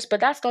dangerous, but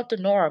that's not the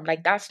norm.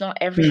 Like, that's not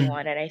Mhm.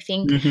 everyone. And I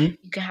think Mhm.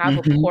 you can have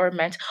a Mhm. poor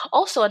mental.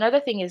 Also,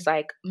 another thing is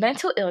like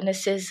mental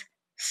illnesses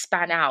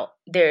span out.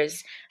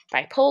 There's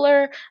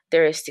bipolar,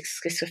 there's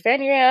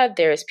schizophrenia,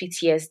 there's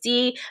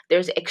PTSD,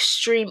 there's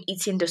extreme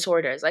eating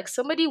disorders. Like,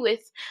 somebody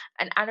with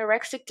an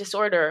anorexic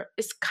disorder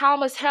is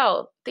calm as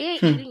hell. They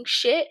ain't Hmm. eating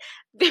shit.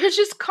 They're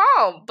just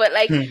calm. But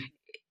like, Hmm.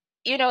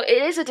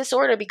 it is a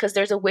disorder because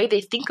there's a way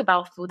they think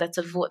about food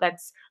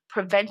that's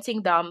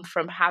preventing them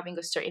from having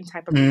a certain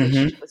type of Mhm.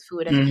 relationship with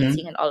food and Mhm.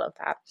 eating and all of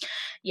that.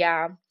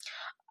 Yeah.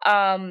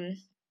 Um,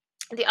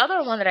 the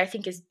other one that I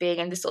think is big,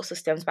 and this also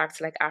stems back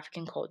to like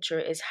African culture,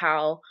 is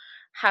how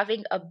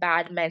having a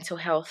bad mental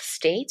health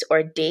state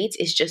or date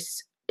is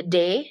just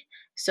day.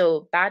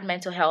 So bad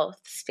mental health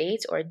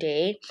state or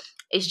day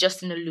is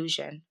just an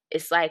illusion.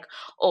 It's like,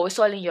 oh, it's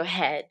all in your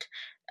head.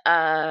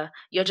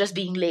 You're just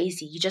being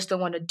lazy. You just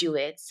don't want to do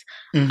it.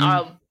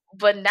 Mhm.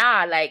 But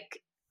now,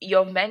 like,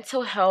 your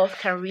mental health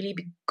can really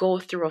go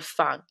through a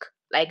funk.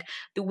 Like,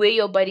 the way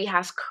your body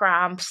has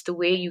cramps, the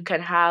way you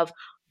can have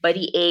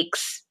body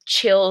aches,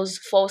 chills,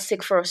 fall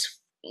sick for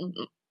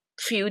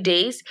few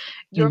days,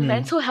 your Mhm.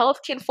 mental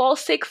health can fall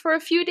sick for a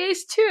few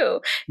days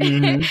too.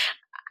 Mhm.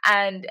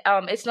 And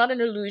it's not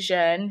an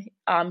illusion.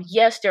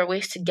 Yes, there are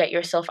ways to get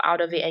yourself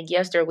out of it, and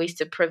yes, there are ways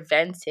to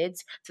prevent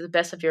it to the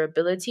best of your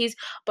abilities.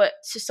 But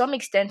to some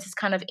extent, it's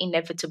kind of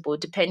inevitable,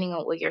 depending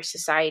on what your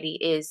society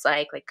is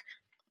like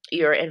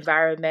your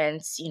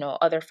environments,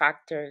 other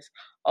factors,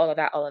 all of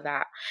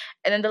that.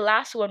 And then the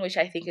last one, which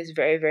I think is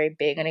very, very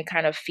big, and it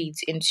kind of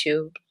feeds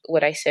into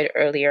what I said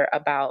earlier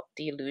about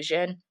the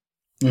illusion,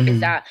 is Mm-hmm.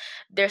 that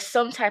there's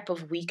some type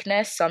of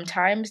weakness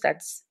sometimes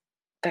that's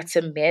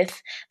a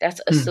myth that's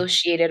Mm-hmm.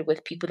 associated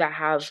with people that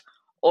have,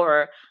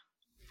 or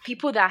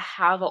people that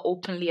have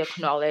openly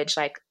acknowledged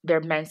like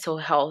their mental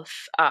health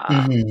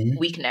Mm-hmm.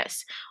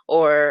 weakness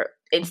or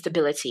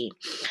instability.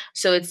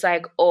 So it's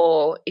like,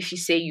 oh, if you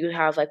say you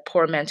have like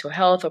poor mental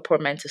health or poor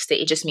mental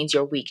state, it just means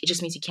you're weak. It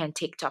just means you can't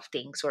take tough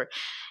things. Or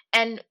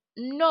and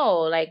no,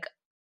 like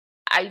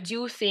I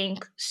do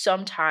think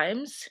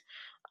sometimes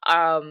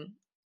um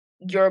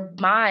your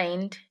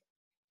mind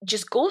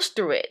just goes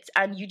through it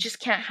and you just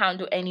can't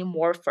handle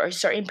anymore for a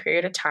certain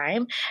period of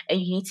time,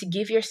 and you need to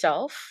give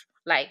yourself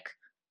like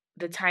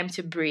the time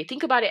to breathe.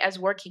 Think about it as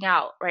working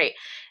out, right?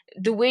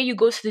 The way you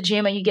go to the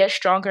gym and you get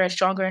stronger and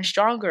stronger and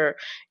stronger.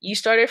 You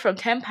started from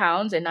 10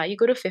 pounds and now you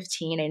go to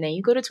 15, and then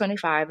you go to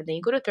 25, and then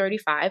you go to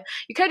 35.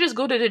 You can't just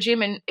go to the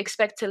gym and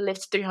expect to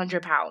lift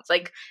 300 pounds.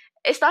 Like,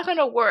 it's not going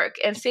to work.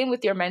 And same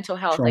with your mental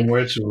health. From Like,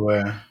 where to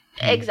where?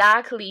 Hmm.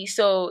 exactly.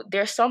 So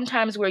there's some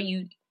times where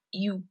you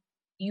you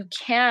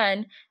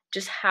can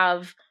just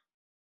have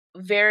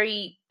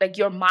very like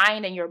your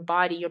mind and your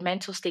body, your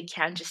mental state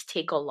can just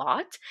take a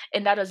lot,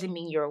 and that doesn't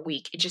mean you're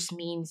weak. It just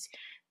means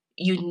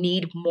you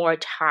need more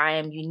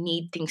time, you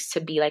need things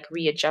to be like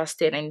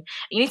readjusted, and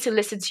you need to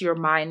listen to your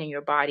mind and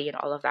your body and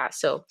all of that.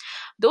 So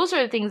those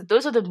are the things,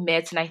 those are the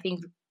myths, and I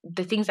think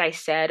the things I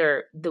said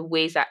are the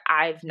ways that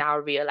I've now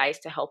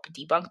realized to help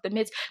debunk the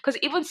myths, because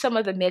even some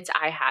of the myths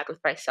I had with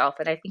myself,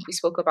 and I think we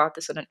spoke about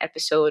this on an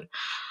episode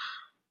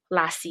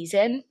last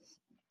season,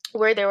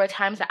 where there were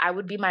times that I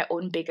would be my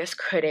own biggest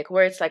critic,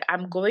 where it's like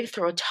I'm going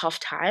through a tough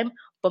time,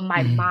 but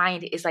my Hmm.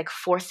 mind is like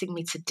forcing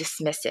me to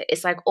dismiss it.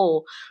 It's like,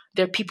 oh,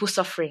 there are people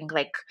suffering,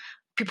 like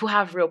people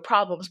have real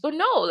problems. But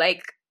no,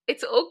 like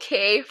it's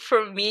okay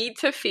for me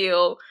to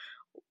feel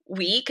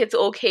weak. It's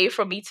okay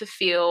for me to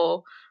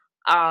feel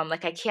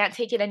like I can't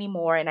take it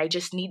anymore and I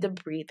just need the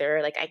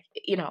breather. Like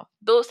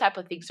those type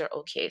of things are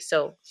okay.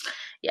 So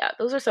yeah,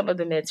 those are some of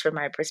the myths from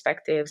my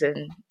perspectives.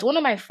 And one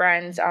of my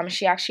friends,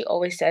 she actually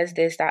always says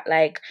this, that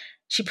like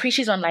she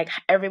preaches on like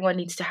everyone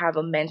needs to have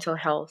a mental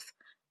health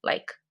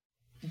like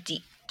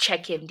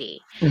check-in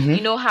day. You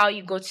Hmm. know how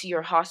you go to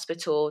your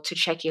hospital to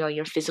check in on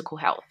your physical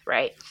health,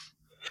 right?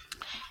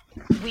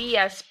 We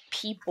as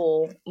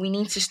people, we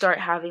need to start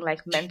having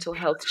like mental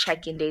health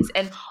check-in days,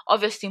 and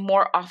obviously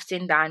more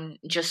often than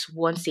just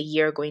once a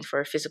year going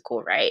for a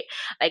physical, right?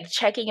 Like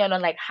checking in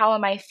on like, how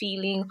am I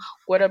feeling,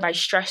 what are my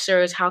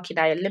stressors, how can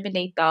I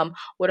eliminate them,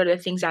 what are the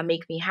things that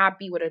make me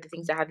happy, what are the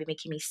things that have been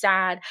making me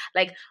sad,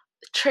 like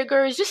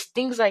triggers, just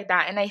things like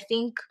that. And I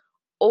think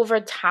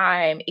over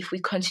time, if we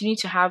continue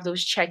to have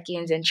those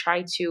check-ins and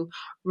try to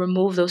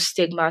remove those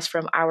stigmas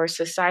from our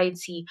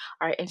society,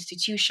 our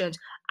institutions,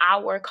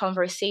 our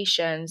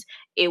conversations,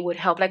 it would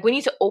help. Like we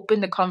need to open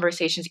the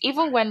conversations,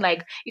 even when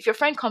like if your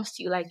friend comes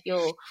to you like,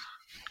 yo,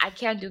 I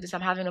can't do this,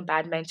 I'm having a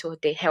bad mental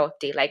day, health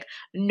day, like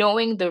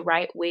knowing the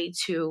right way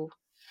to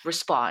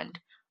respond.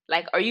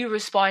 Like, are you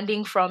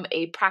responding from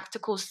a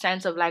practical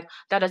sense of like,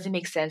 that doesn't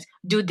make sense,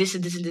 do this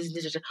and this and this and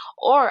this,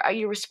 or are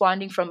you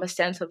responding from a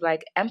sense of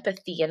like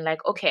empathy and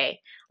like, okay,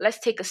 let's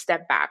take a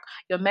step back,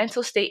 your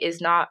mental state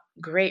is not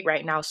great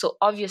right now, so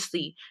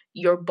obviously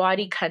your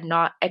body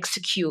cannot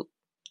execute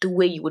the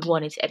way you would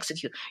want it to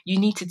execute, you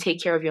need to take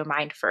care of your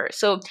mind first.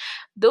 So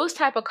those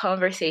type of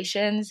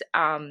conversations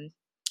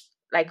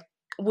like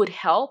would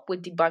help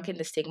with debunking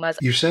the stigmas.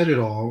 You said it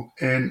all,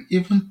 and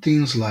even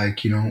things like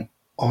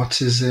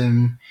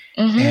autism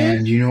Mm-hmm.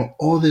 and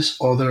all these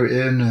other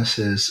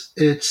illnesses.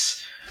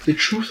 It's the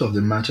truth of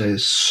the matter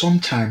is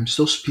sometimes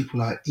those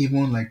people are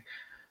even like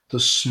the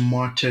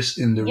smartest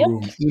in the Yep,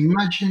 room.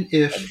 Imagine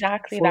if,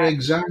 exactly for that.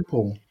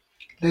 example,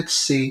 let's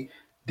say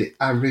the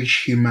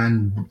average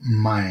human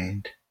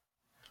mind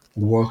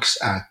works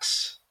at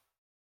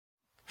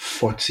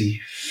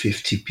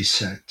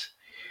 40-50%.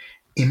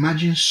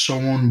 Imagine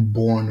someone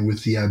born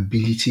with the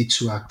ability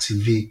to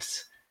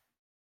activate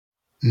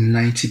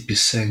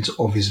 90%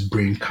 of his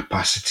brain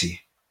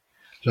capacity.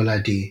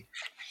 Lolade,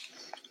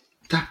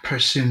 that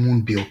person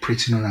won't be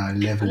operating on our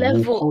level.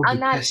 Level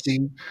and that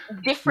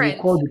We'll different.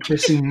 call the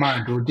person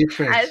mad or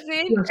different. As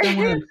in You understand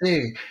what I'm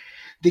saying?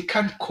 They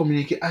can't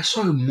communicate. I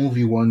saw a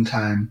movie one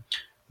time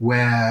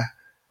where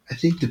I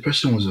think the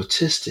person was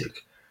autistic,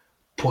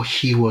 but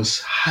he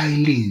was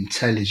highly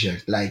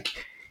intelligent.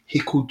 Like he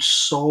could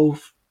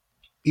solve,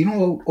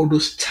 all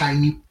those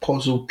tiny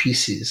puzzle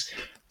pieces.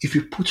 If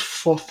you put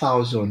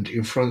 4,000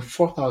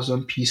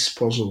 piece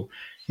puzzle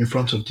in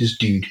front of this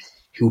dude,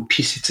 he'll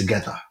piece it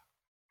together.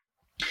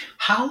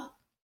 How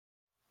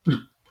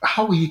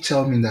how will you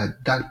tell me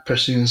that that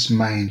person's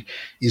mind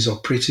is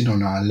operating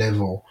on our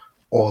level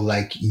or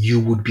like you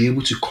would be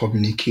able to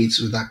communicate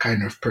with that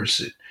kind of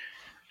person.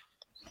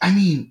 I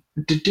mean,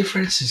 the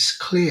difference is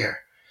clear.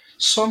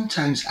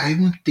 Sometimes I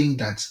even think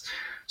that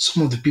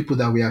some of the people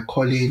that we are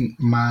calling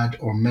mad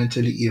or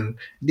mentally ill,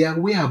 they are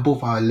way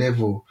above our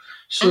level.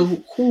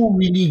 So who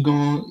really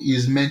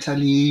is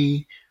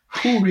mentally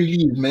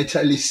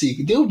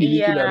sick? They'll be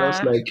looking at us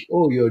Yeah. like,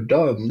 oh, you're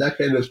dumb, that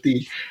kind of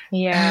thing.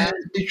 Yeah. And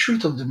the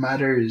truth of the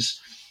matter is,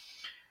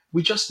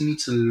 we just need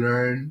to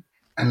learn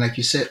and, like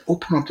you said,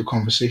 open up the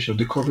conversation.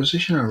 The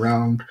conversation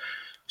around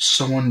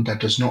someone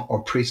that does not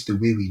operate the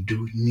way we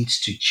do needs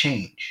to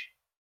change.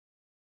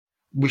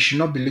 We should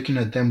not be looking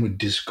at them with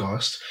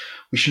disgust.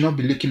 We should not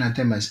be looking at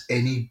them as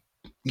any,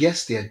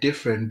 yes, they are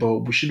different, but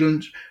we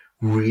shouldn't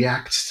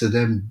react to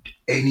them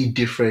any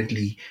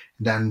differently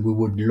than we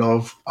would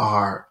love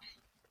our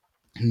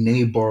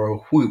neighbor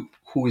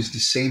who is the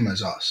same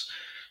as us.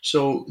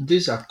 So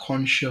these are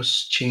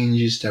conscious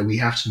changes that we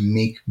have to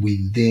make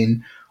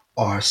within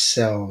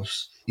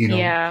ourselves,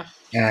 Yeah.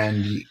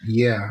 And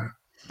yeah,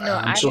 No,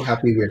 I'm so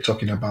happy we're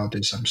talking about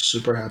this. I'm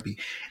super happy.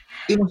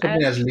 Even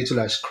something I, as little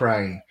as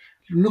crying.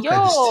 Look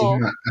at the yo,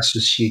 stigma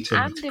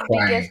associated I'm with the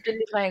crying. biggest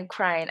believer in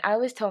crying. I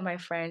always tell my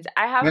friends,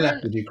 I When last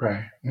haven't, did you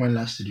cry? When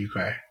last did you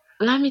cry?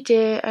 let me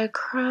tell I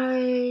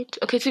cried.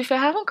 Okay, so if I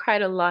haven't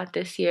cried a lot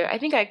this year, I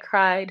think I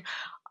cried,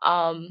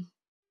 um,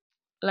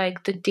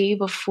 like the day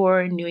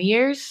before New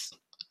Year's.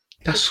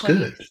 the That's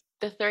 20 good.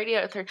 the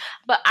 30th or 30,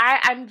 but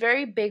I'm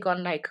very big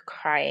on like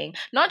crying,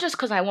 not just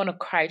because I want to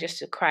cry just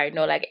to cry.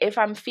 No, like if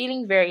I'm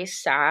feeling very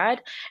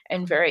sad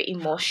and very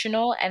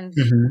emotional and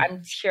Hmm.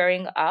 I'm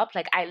tearing up,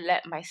 like I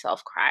let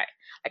myself cry.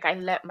 Like I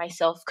let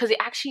myself, because it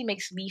actually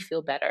makes me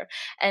feel better.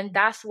 And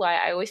that's why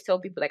I always tell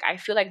people, like I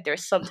feel like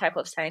there's some type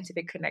of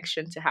scientific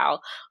connection to how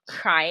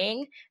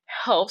crying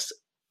helps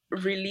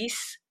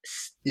release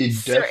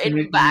It certain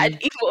bad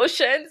definitely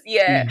emotions.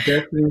 Yeah, It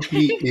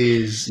definitely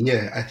is.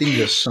 Yeah, I think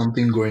there's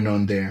something going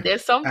on there.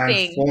 there's And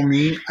something. for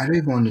me, I don't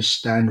even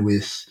understand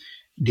with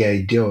the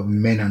idea of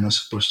men are not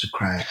supposed to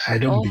cry. I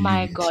don't Oh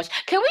my believe it. gosh.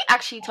 Can we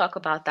actually talk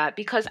about that?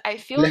 Because I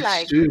feel Let's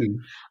like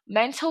do.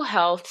 mental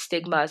health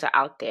stigmas are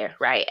out there,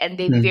 right? And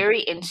they Mm-hmm.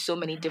 vary in so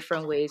many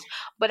different ways.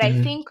 But I Mm-hmm.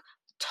 think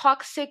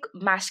toxic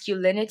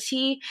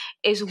masculinity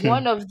is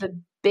one of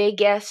the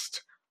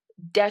biggest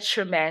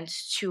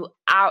detriments to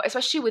our,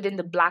 especially within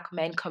the Black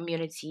men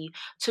community,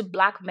 to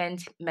Black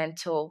men's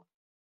mental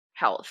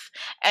health.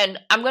 And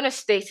I'm going to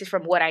state it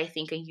from what I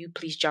think, and you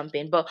please jump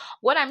in. But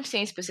what I'm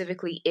saying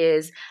specifically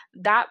is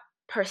that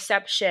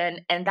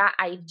perception and that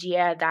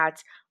idea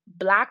that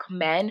Black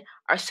men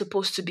are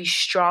supposed to be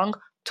strong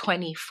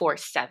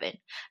 24/7.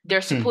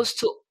 They're Hmm. supposed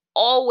to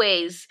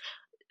always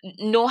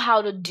know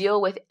how to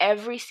deal with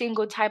every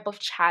single type of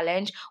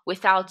challenge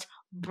without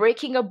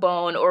breaking a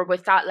bone or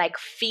without like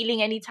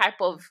feeling any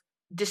type of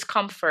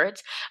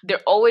discomfort.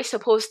 They're always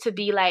supposed to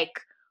be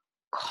like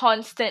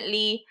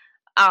constantly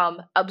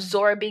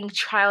absorbing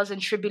trials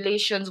and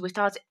tribulations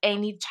without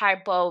any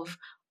type of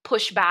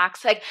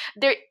pushbacks. Like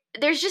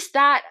there's just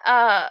that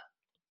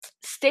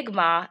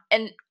stigma.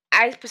 And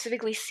I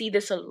specifically see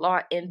this a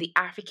lot in the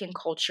African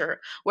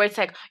culture where it's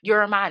like,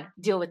 you're a man,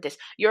 deal with this.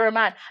 You're a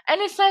man.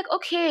 And it's like,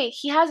 okay,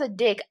 he has a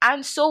dick.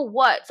 And so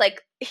what? It's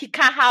like, he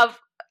can't have,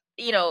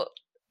 you know,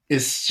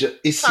 It's just,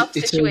 it's tough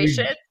it's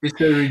situation.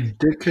 it's a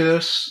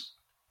ridiculous,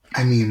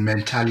 I mean,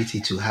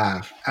 mentality to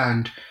have,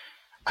 and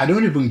I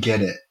don't even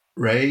get it.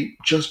 Right?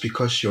 Just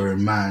because you're a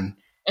man,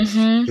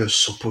 Mm-hmm.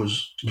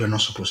 you're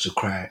not supposed to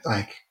cry.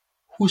 Like,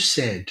 who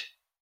said?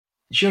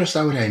 Do you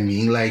understand what I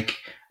mean? Like,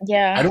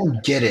 I Yeah.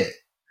 don't get it.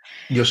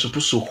 You're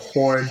supposed to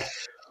hoard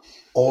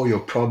all your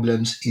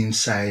problems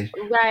inside,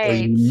 or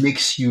it Right.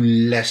 makes you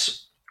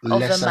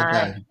Of a lesser man.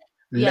 than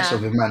less Yeah.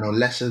 of a man or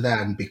lesser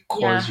than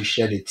because Yeah. you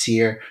shed a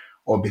tear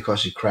or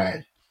because you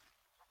cried.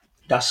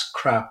 That's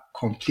crap,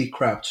 complete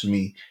crap to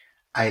me.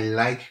 I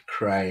like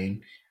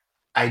crying.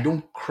 I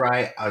don't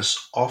cry as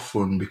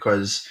often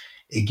because,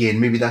 again,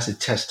 maybe that's a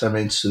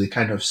testament to the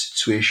kind of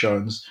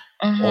situations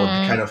or the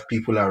Mm-hmm. kind of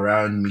people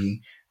around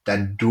me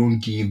that don't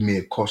give me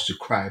a cause to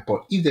cry.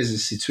 But if there's a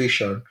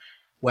situation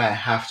where I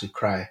have to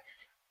cry,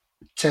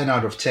 10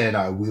 out of 10,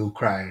 I will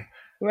cry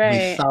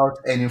Right. without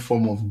any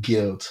form of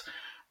guilt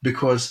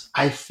because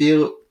I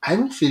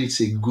don't feel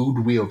it's a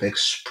good way of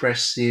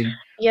expressing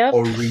Yep.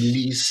 or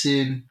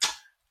releasing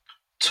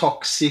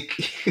toxic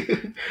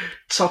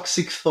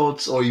toxic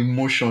thoughts or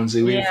emotions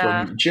away from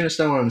Yeah. you. Do you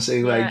understand what I'm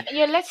saying? Yeah. Like And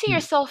you're letting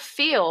yourself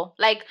feel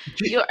like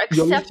you're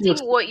you're letting accepting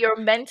us what your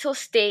mental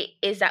state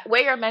is at,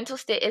 where your mental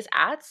state is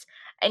at,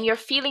 and you're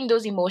feeling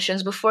those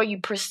emotions before you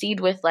proceed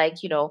with like,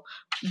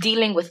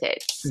 dealing with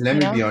it, let you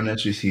me know? be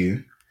honest with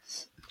you.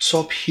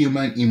 Top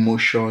human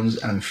emotions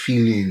and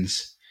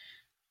feelings,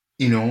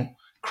 you know,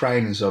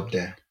 crying is up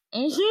there.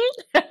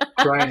 Mm-hmm.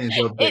 Crying is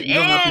up there. It You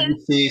know how people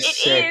is. say It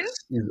is.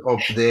 sex is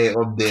up there,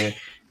 up there.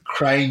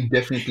 Crying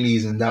definitely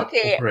is in that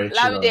Okay, upper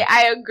Lamide, echelon.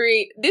 I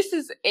agree. This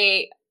is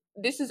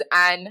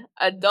an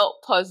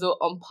adult puzzle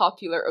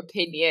unpopular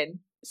opinion.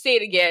 Say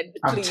it again,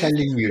 I'm please.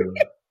 telling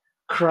you,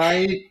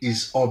 crying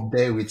is up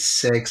there with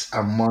sex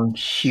among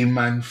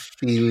human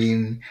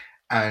feeling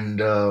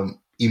and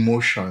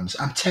emotions.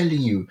 I'm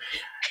telling you,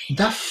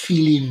 that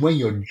feeling when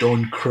you're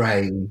done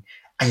crying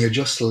and you're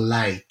just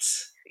light,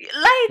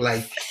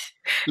 like Lights.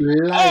 Eh,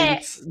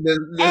 light. There's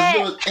eh.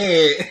 no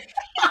air.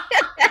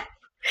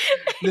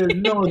 There's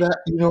no that,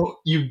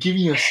 you're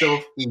giving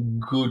yourself a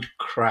good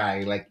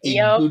cry, like a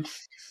Yep, good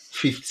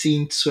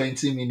 15,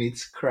 20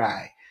 minutes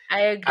cry.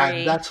 I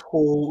And agree. that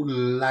whole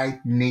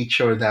light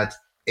nature that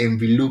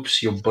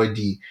envelopes your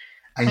body,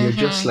 and you're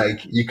just Mm-hmm.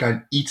 like, you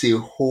can eat a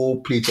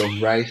whole plate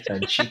of rice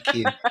and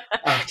chicken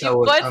You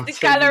afterwards. burnt I'm the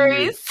telling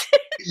you, calories.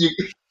 you,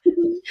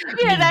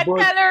 Yeah, you that bought,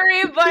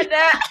 calorie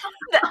burner.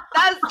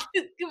 That's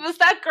you will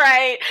start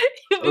crying.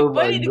 You'll be oh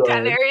my burning the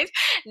God. calories.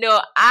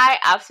 No, I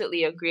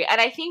absolutely agree,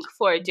 and I think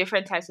for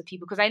different types of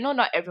people, because I know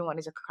not everyone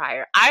is a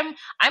crier. I'm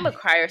a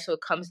crier, so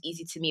it comes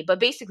easy to me. But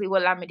basically,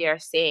 what Lamide are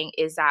saying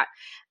is that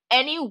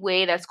any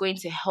way that's going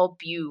to help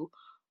you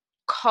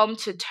come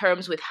to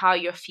terms with how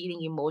you're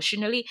feeling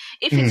emotionally,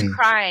 if it's Mm,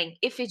 crying,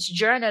 if it's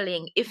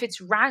journaling, if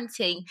it's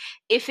ranting,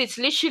 if it's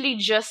literally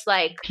just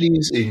like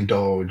please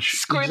indulge.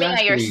 screaming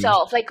at Exactly.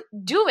 yourself, like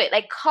do it,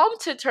 like come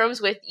to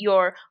terms with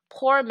your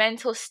poor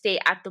mental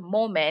state at the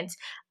moment,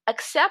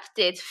 accept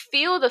it,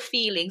 feel the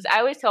feelings. I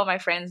always tell my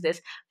friends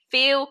this: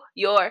 feel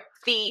your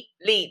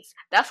feelings.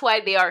 That's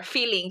why they are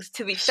feelings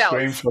to be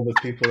felt. Scream for the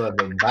people at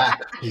the back,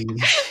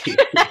 please.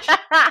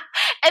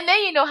 And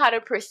then you know how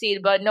to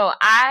proceed. But no,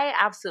 I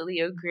absolutely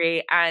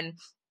agree. And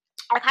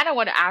I kind of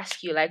want to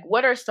ask you, like,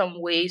 what are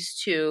some ways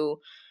to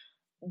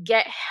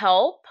get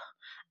help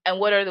and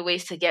what are the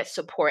ways to get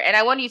support? And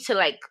I want you to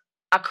like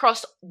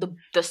across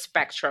the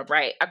spectrum,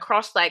 right?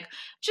 Across like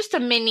just a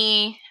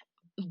mini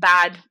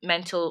bad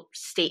mental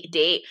state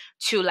day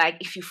to like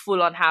if you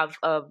full on have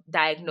a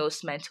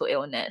diagnosed mental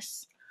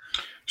illness.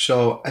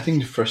 So I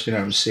think the first thing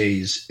I would say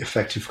is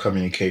effective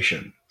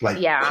communication. Like,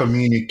 Yeah.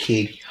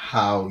 communicate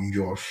how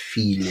you're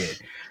feeling.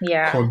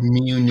 Yeah.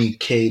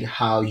 Communicate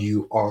how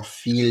you are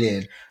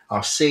feeling.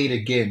 I'll say it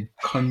again.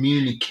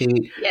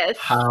 Communicate Yes.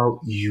 how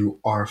you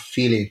are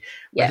feeling.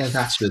 Whether Yes.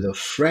 that's with a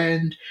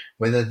friend,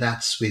 whether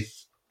that's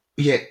with,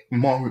 yeah,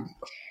 more.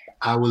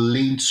 I will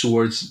lean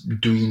towards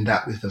doing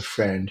that with a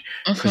friend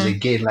because, Mm-hmm.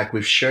 again, like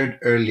we've shared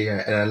earlier,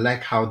 and I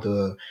like how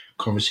the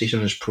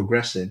conversation is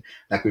progressing.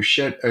 Like we've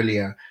shared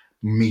earlier,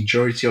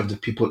 majority of the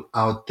people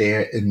out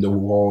there in the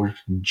world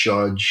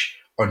judge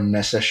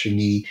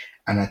unnecessarily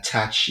and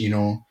attach,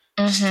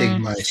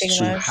 Mm-hmm. stigmas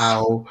to Stigmas.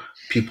 how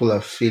people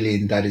are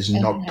feeling that is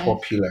not Mm-hmm.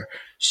 popular.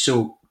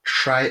 So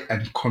try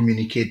and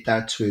communicate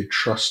that to a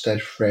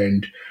trusted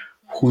friend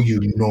who you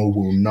know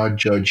will not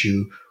judge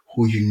you,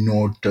 who you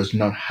know does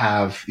not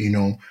have,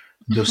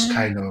 those Mm-hmm.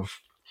 kind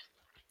of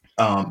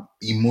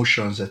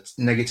emotions, that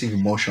negative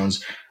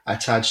emotions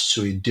attached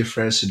to a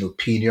difference in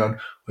opinion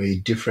or a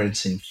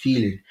difference in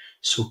feeling.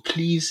 So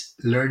please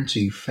learn to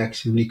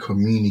effectively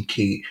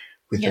communicate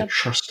with a Yep.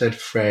 trusted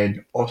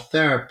friend or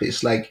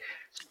therapist. Like,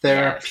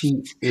 Yes.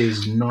 therapy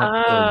is not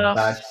a Oh,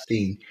 bad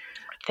thing.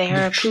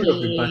 The truth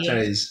of the matter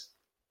therapy. is,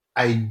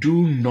 I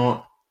do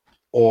not,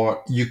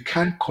 or you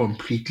can't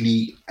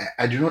completely,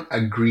 I do not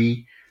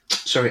agree,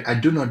 sorry, I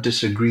do not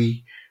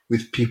disagree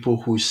with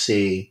people who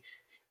say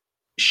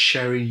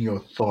sharing your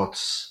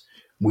thoughts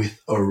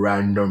with a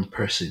random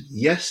person.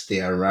 Yes,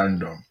 they are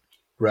random,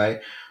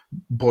 right?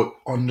 But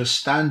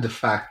understand the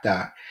fact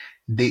that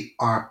they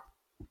are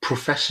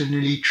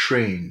professionally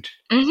trained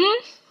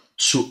Mm-hmm.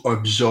 to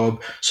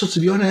absorb. So, to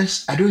be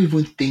honest, I don't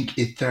even think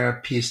a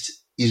therapist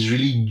is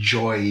really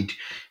joyed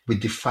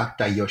with the fact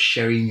that you're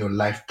sharing your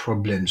life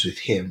problems with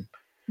him,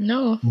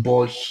 No.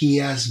 but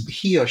he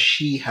or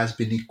she has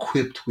been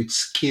equipped with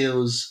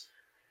skills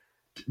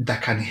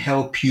that can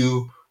help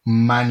you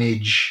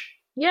manage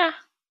Yeah.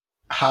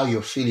 how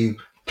you're feeling.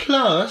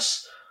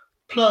 Plus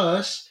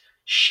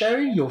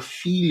sharing your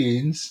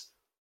feelings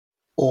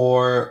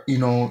or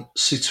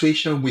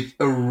situation with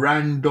a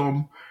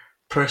random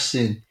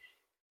person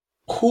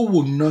who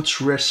will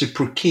not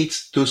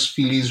reciprocate those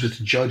feelings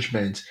with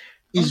judgment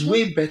is Mm-hmm.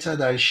 way better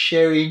than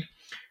sharing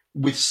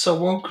with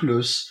someone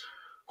close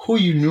who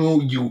you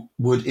know you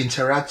would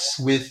interact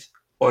with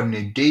on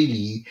a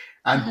daily,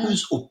 and Mm-hmm.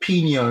 whose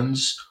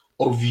opinions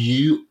of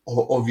you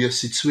or of your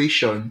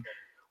situation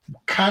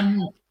can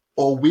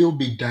or will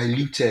be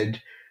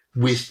diluted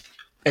with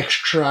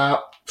extra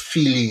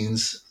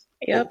feelings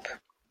or, Yep.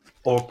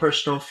 or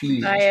personal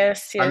feelings.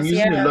 Biases.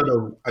 Yeah.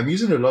 I'm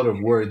using a lot of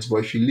words, but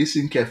if you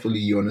listen carefully,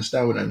 you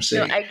understand what I'm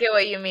No, saying. I get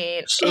what you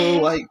mean. So,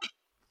 like,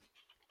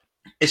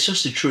 it's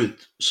just the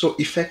truth. So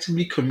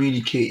effectively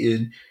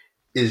communicating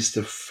is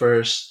the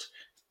first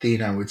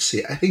thing I would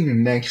say. I think the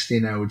next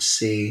thing I would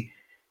say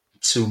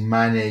to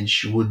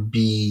manage would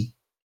be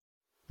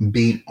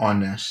being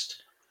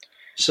honest.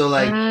 So,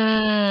 like,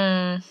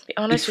 Be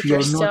honest if with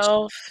you're not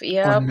yourself.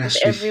 Yep. With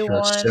honest with everyone.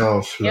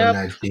 yourself, Yep.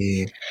 Lola,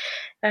 be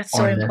That's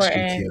so honest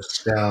with important.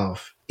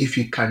 yourself. If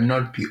you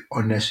cannot be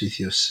honest with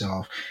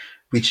yourself,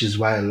 which is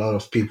why a lot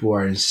of people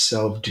are in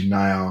self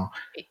denial,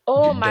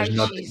 Oh my there's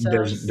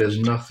Jesus.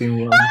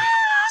 nothing wrong.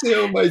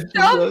 Oh my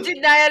Jesus.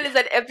 Self-denial is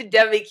an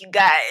epidemic, you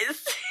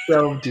guys.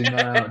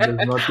 Self-denial.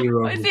 There's nothing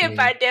Or wrong is with it a me.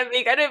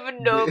 pandemic? I don't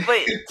even know,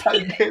 but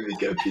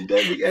Pandemic,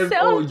 epidemic, and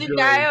oh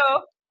joy.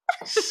 self-denial.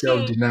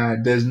 Self-denial.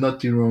 There's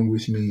nothing wrong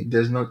with me.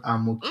 There's not.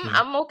 I'm okay.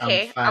 I'm I'm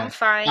okay. I'm fine.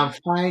 I'm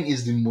fine. fine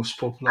is the most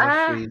popular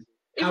Ah, phrase.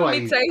 How even are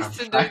me too, you? I I'm used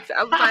to do fine. it.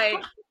 I'm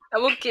fine.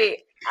 I'm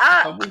okay.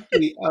 Ah, I'm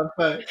okay. I'm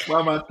fine.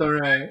 Mama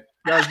Torai.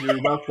 That's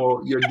Yoruba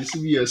for you're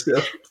deceiving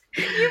yourself.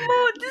 you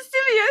more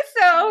deceive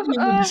yourself.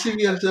 You're deceiving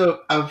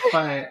yourself. I'm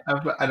fine.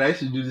 I'm fine. And I used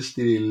to do this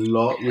thing a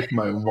lot with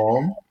my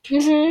mom.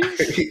 Mm-hmm.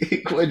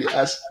 When they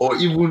ask, or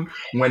even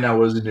when I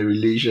was in a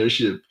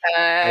relationship,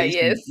 I used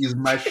to Yes. use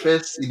my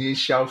first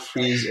initial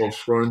phrase of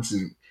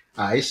fronting.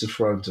 I used to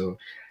front. Oh,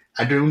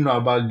 I don't know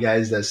about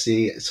guys that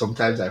say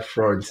sometimes I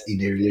front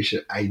in a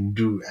relationship. I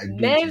do. I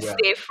do it Men well.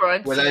 stay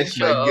Whether fronting, it's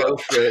my Joe.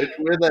 girlfriend,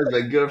 whether it's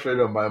my girlfriend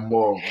or my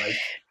mom,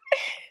 like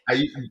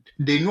I,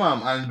 they know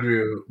I'm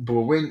angry.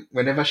 But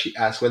whenever she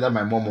asks whether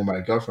my mom or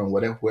my girlfriend,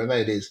 whatever, whoever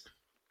it is,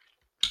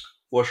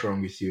 what's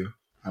wrong with you?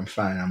 I'm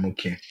fine. I'm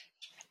okay.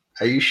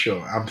 Are you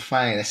sure? I'm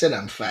fine. I said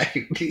I'm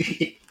fine.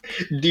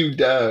 Deep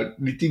down,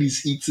 the thing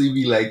is eating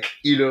me like,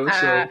 Uh,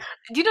 so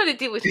do you know the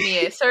thing with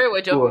me? Sorry,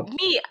 what job? what?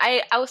 Me,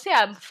 I would say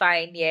I'm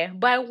fine, yeah,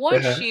 but I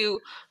want Uh-huh.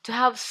 you to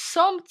have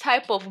some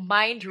type of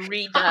mind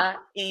reader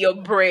in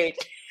your brain.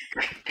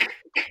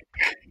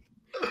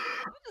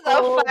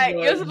 I'm Oh fine.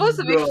 my You're supposed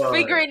to be god.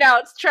 figuring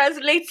out,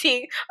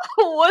 translating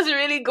what's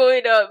really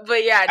going on.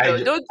 But yeah, I, no,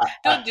 ju-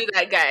 don't do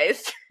that,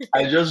 guys.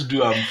 I just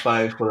do I'm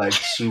fine for like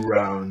 2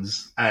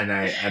 rounds and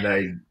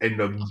I end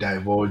up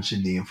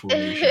divulging the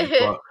information.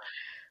 But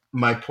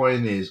my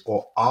point is,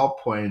 or our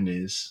point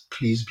is,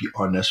 please be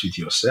honest with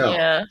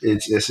yourself. Yeah,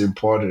 It's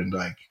important.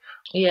 Like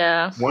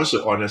yeah, once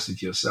you're honest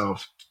with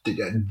yourself,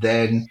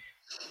 then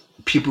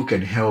people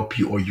can help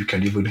you or you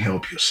can even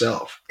help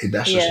yourself. And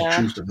that's just the yeah,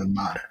 truth of the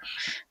matter.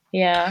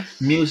 yeah.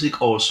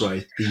 Music also, I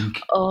think,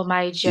 Oh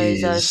my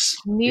Jesus,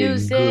 is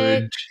a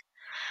music. good.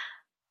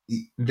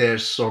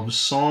 There's some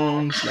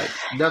songs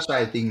like that's why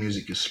I think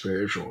music is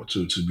spiritual.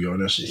 To be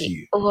honest with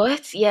you.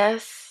 What?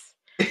 Yes.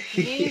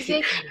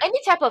 Music, any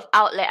type of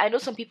outlet. I know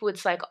some people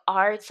it's like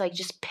arts, like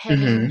just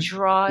penning, Mhm.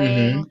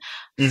 drawing.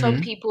 Mhm. Some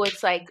Mhm. people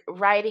it's like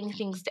writing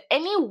things.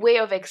 Any way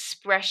of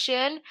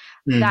expression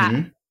that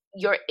Mhm.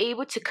 you're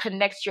able to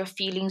connect your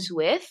feelings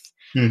with,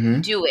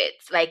 Mhm. do it.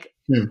 Like,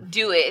 Hmm.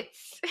 do it.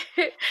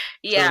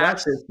 So Yeah.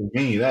 that's it for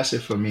me. That's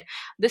it for me.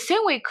 The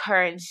same way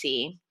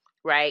currency,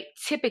 right?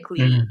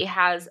 Typically, Mhm. it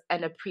has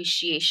an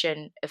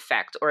appreciation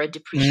effect or a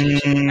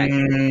depreciation effect.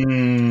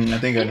 I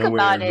think I Think know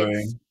where about you're it.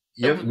 going.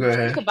 Yep. Go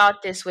Think ahead.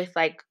 about this with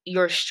like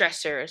your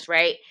stressors,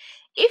 right?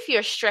 If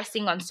you're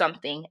stressing on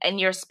something and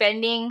you're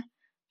spending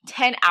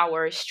 10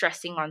 hours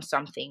stressing on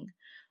something,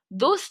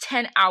 those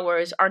 10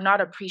 hours are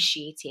not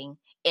appreciating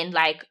in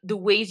like the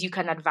ways you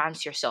can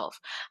advance yourself.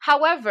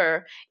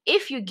 However,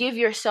 if you give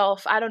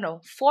yourself, I don't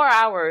know, 4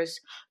 hours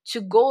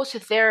to go to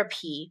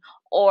therapy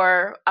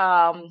or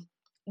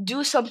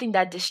do something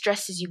that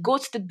distresses you, go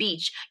to the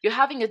beach, you're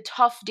having a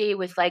tough day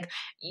with like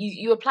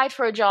you applied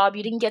for a job,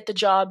 you didn't get the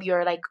job,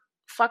 you're like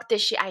fuck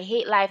this shit, I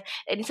hate life.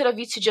 And instead of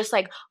you to just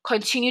like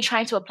continue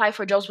trying to apply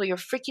for jobs where you're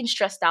freaking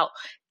stressed out,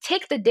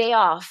 take the day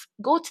off,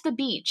 go to the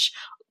beach,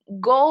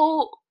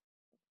 go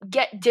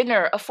get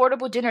dinner,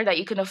 affordable dinner that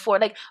you can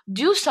afford. Like,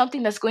 do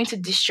something that's going to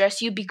distress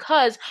you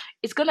because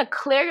it's going to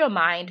clear your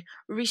mind,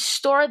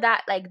 restore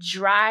that like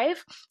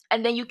drive,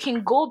 and then you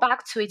can go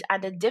back to it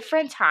at a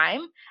different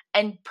time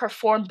and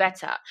perform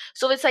better.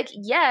 So it's like,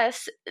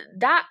 yes,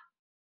 that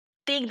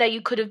thing that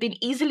you could have been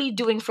easily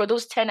doing for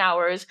those 10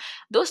 hours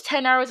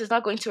is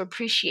not going to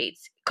appreciate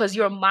because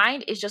your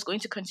mind is just going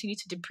to continue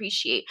to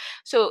depreciate.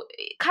 So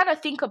kind of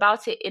think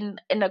about it in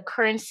a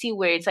currency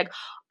where it's like,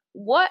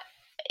 what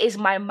is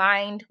my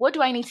mind, what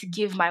do I need to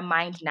give my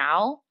mind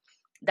now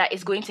that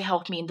is going to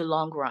help me in the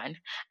long run?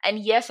 And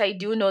yes, I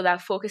do know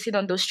that focusing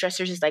on those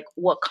stressors is like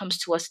what comes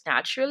to us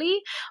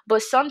naturally,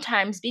 but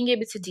sometimes being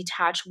able to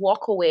detach,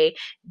 walk away,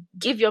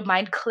 give your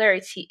mind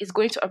clarity is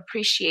going to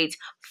appreciate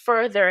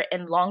further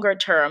and longer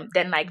term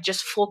than like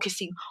just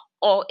focusing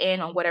all in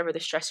on whatever the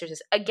stressors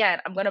is. Again,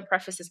 I'm going to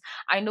preface this,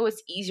 I know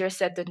it's easier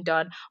said than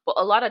done, but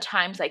a lot of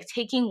times like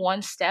taking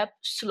one step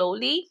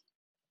slowly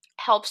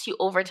helps you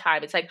over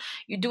time. It's like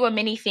you do a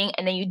mini thing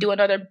and then you do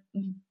another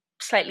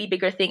slightly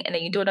bigger thing and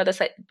then you do another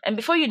slight, and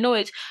before you know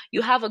it,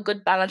 you have a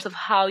good balance of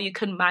how you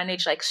can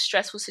manage like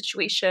stressful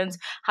situations,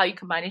 how you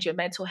can manage your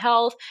mental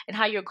health, and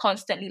how you're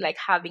constantly like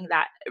having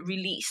that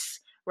release,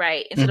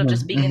 right? Instead of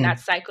just Mhm. being in that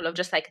Mhm. cycle of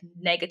just like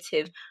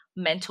negative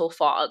mental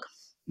fog.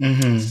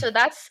 Mhm. So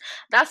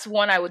that's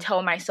one I would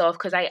tell myself,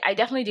 because I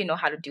definitely didn't know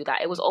how to do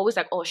that. It was always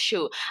like, oh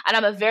shoot. And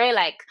I'm a very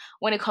like,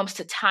 when it comes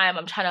to time,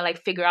 I'm trying to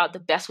like figure out the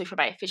best way for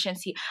my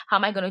efficiency. How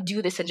am I gonna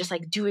do this and just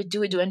like do it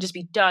and just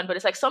be done? But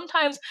it's like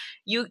sometimes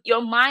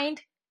your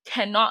mind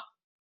cannot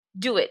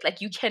do it.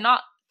 Like you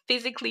cannot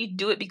physically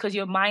do it because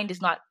your mind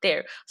is not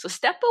there. So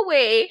step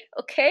away,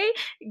 okay?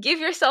 Give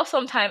yourself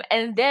some time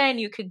and then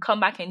you can come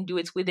back and do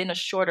it within a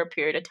shorter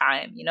period of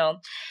time, you know?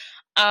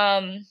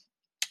 Um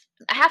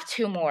I have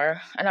two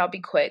more and I'll be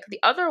quick. The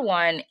other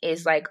one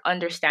is like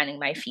understanding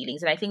my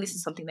feelings. And I think this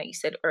is something that you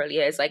said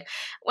earlier. Is like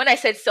when I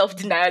said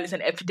self-denial is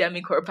an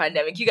epidemic or a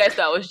pandemic, you guys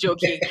thought I was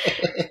joking.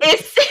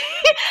 It's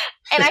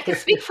and I can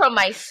speak from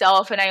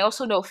myself, and I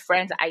also know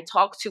friends I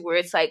talk to where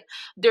it's like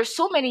there's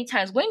so many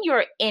times when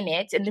you're in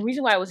it, and the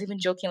reason why I was even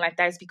joking like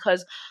that is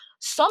because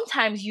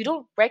sometimes you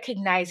don't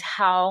recognize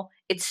how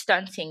it's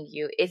stunting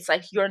you. It's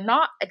like you're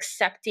not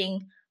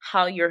accepting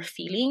how you're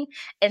feeling,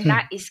 and Hmm.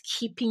 that is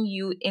keeping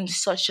you in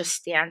such a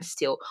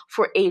standstill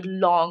for a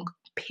long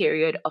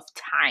period of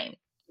time.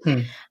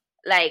 Hmm.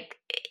 Like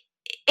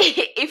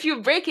if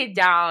you break it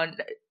down,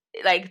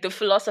 like the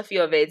philosophy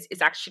of it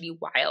is actually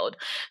wild.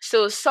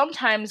 So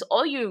sometimes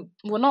well,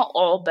 not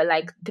all, but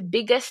like the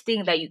biggest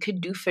thing that you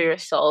could do for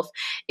yourself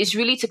is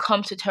really to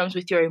come to terms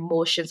with your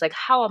emotions. Like,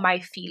 how am I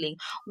feeling?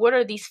 What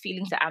are these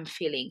feelings that I'm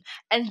feeling?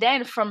 And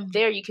then from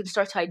there you can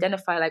start to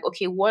identify, like,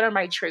 okay, what are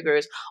my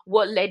triggers?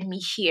 What led me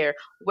here?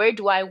 Where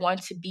do I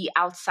want to be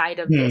outside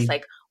of this? Hmm.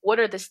 Like, what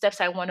are the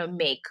steps I want to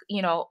make?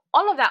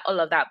 All of that, all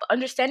of that. But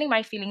understanding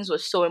my feelings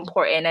was so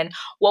important, and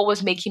what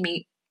was making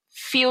me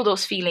feel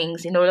those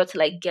feelings in order to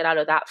like get out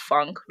of that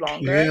funk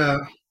longer. Yeah.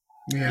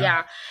 Yeah.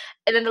 Yeah.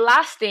 And then the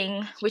last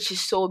thing, which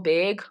is so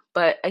big,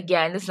 but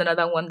again, this is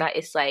another one that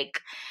is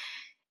like,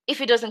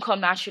 if it doesn't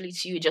come naturally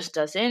to you, it just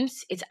doesn't.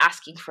 It's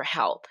asking for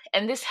help.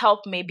 And this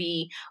help may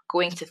be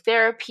going to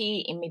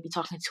therapy, it may be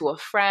talking to a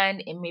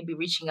friend, it may be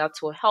reaching out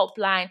to a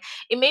helpline,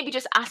 it may be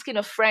just asking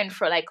a friend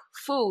for like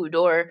food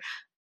or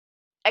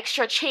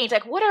extra change,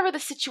 like whatever the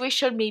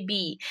situation may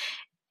be.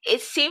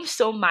 It seems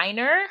so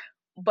minor,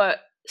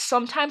 but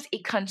sometimes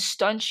it can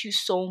stunt you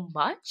so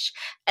much,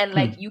 and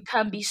like Hmm. you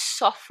can be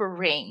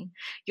suffering.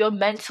 Your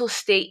mental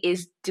state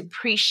is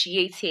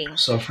depreciating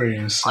Suffering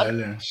in on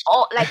silence.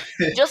 all, like,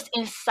 just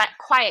inside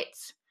quiet.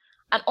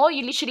 And all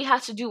you literally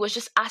had to do was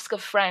just ask a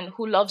friend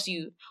who loves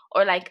you,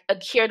 or like a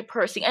cared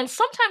person. And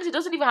sometimes it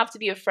doesn't even have to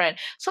be a friend.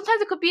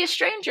 Sometimes it could be a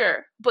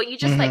stranger, but you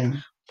just like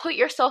Hmm. put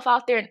yourself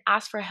out there and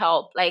ask for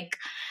help. Like,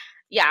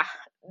 yeah,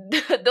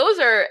 those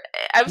are,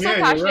 I'm so Yeah,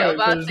 you're passionate right.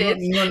 about Because it.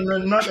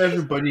 not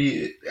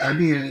everybody. I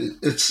mean,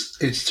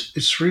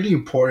 it's really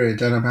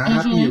important, and I'm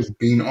happy Mm-hmm. you're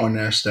being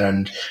honest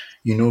and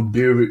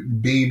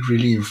being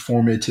really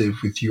informative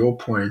with your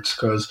points.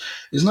 Because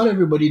it's not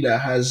everybody that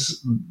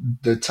has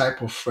the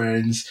type of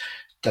friends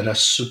that are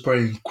super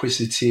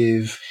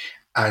inquisitive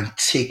and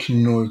take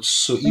notes.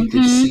 So if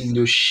they've Mm-hmm. seen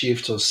those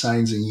shifts or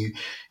signs in you,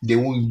 they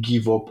won't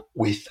give up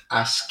with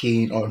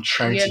asking or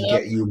trying Yeah. to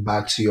get you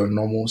back to your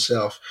normal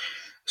self.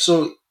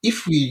 So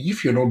if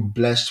you're not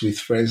blessed with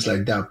friends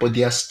like that, but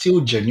they are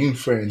still genuine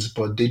friends,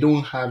 but they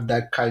don't have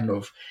that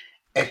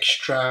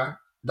extra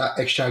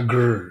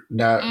grr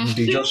that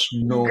they just Mm-hmm.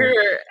 know,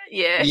 Girl.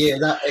 Yes. yeah,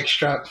 that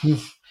extra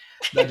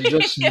that they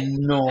just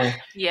know,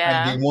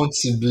 and they Yeah. want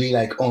to be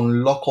like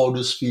unlock all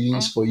those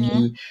feelings for Mm-hmm.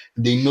 you.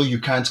 They know you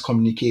can't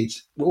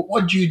communicate. Well,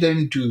 what do you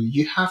then do?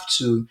 You have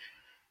to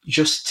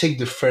just take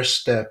the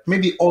first step.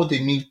 Maybe all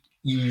they need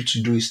you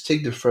to do is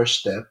take the first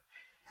step,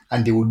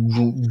 and they will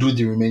do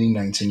the remaining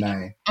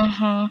 99.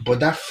 Mm-hmm. But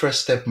that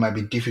first step might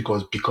be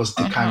difficult because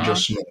they can't Mm-hmm.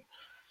 just know.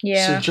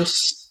 So Yeah.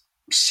 just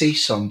say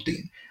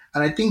something.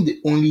 And I think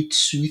the only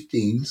two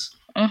things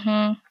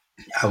Mm-hmm.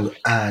 I would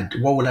add,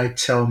 what would I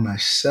tell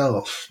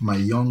myself, my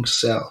young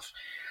self?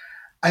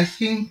 I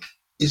think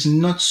is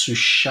not to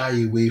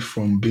shy away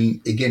from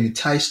being, again, it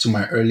ties to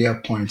my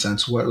earlier points and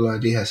to what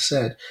Lade has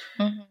said,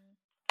 Mm-hmm.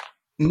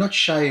 not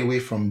shy away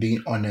from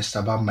being honest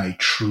about my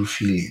true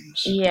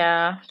feelings.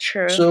 Yeah.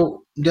 True.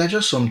 So there are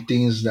just some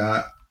things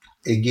that,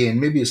 again,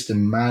 maybe it's the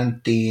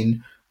man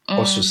thing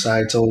or Mm.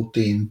 societal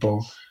thing,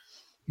 but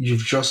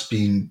you've just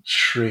been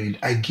trained.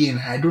 Again,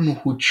 I don't know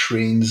who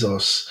trains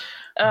us,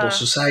 but Uh,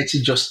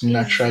 society just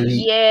is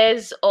naturally,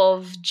 years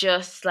of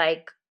just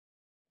like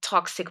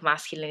toxic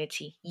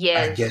masculinity.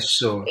 I Years guess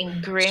so,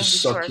 to ingrained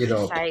into suck our it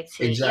up. society.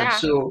 Exactly.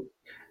 Yeah. So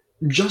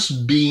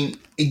just being,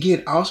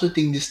 again, I also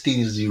think this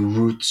thing is the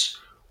root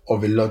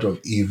of a lot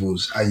of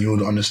evils, and you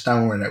would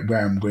understand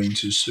where I'm going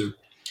to. So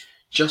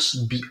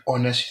just be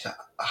honest with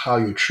how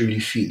you're truly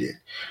feeling.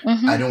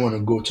 I Mm-hmm. don't want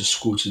to go to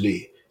school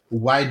today.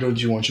 Why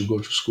don't you want to go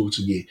to school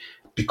today?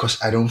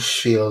 Because I don't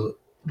feel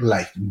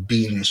like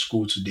being in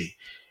school today.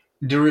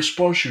 The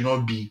response should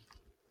not be,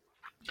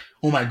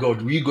 "Oh my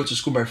God, will you go to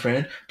school, my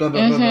friend?" Blah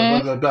blah blah blah blah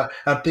Mm-hmm. blah blah.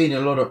 I'm paying a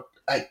lot of.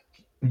 I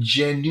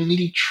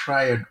genuinely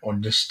try and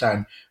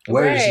understand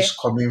where is Right. this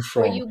coming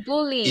Were from. you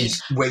bullied?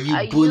 Is Were you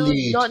Are you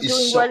bullied? not Is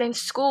doing so well in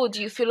school?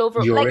 Do you feel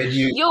over you like,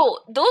 already yo,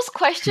 those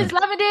questions,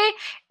 Lamide,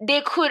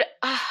 they could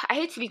I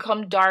hate to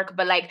become dark,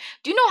 but like,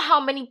 do you know how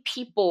many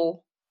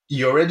people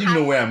you already had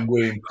know where I'm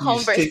going.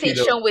 Please take it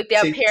up. conversation with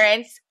their Take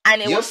parents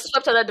and it was Yep.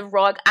 swept under the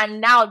rug,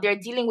 and now they're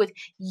dealing with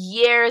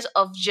years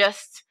of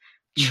just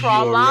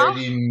You trauma,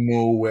 already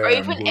know or where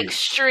I'm even going.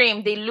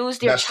 extreme, they lose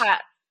their That's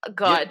child.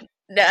 Yep. God.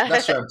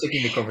 That's why I'm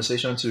taking the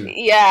conversation too.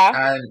 Yeah.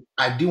 And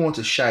I do want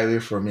to shy away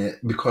from it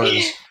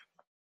because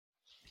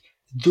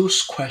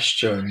those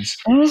questions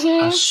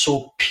are Mm-hmm.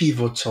 so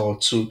pivotal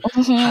to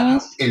Mm-hmm. how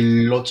a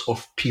lot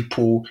of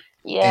people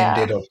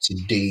Yeah. ended up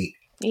today.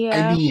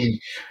 I Yeah. mean,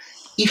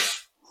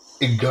 if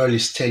a girl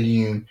is telling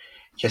you,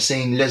 you're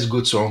saying, let's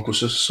go to Uncle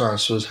so and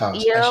so's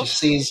house, and she Yep.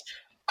 says,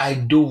 I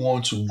don't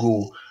want to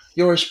go,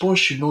 your response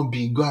should not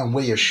be, go and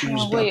wear your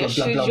shoes, Go wear blah, your blah,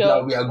 blah, shoes, blah,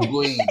 blah, yo. we are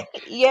going.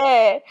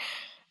 Yeah.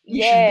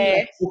 You should be Yeah.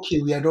 like,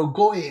 okay, we are not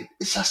going.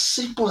 It's as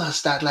simple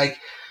as that. Like,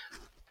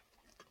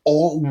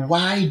 or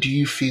why do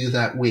you feel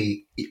that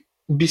way?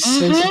 Be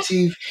Mm-hmm.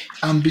 sensitive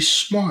and be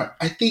smart.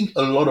 I think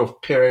a lot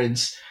of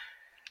parents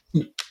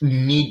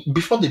need,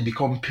 before they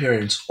become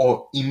parents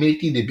or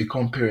immediately they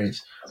become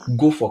parents,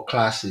 go for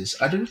classes.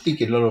 I don't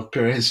think a lot of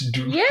parents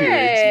do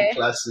parenting Yeah.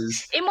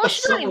 classes, but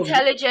Emotional some of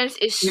the intelligence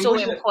is so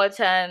emotion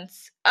important.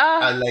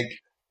 are like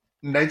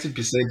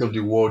 90% of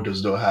the world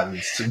does not have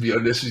it, to be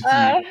honest with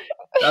you. Uh,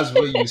 That's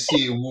when you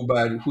see a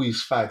woman who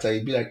is fat and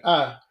you be like,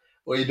 ah,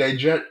 or a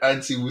Nigerian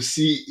auntie will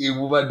see a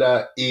woman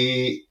that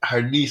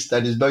her niece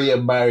that is not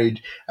yet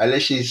married,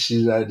 unless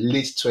she's at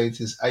late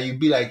 20s, and you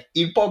be like,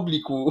 in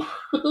public, oh,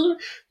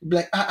 you be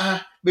like,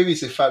 maybe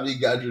it's a family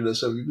gathering or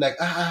something. You be like,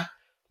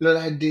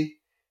 Lolade,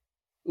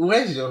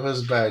 where's your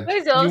husband?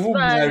 where's your You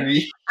won't husband?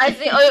 marry. I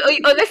think,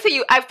 or let's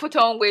say I put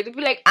on weight. They'll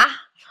be like,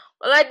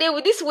 well, like,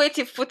 with this weight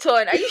you put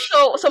on, are you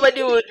sure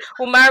somebody will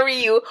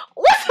marry you?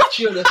 What the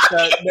Do you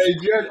understand?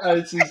 Nigerian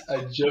aunties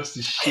are just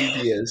the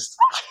shadiest.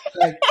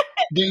 Like,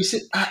 they will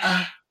say,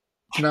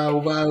 now,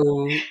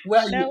 wow, why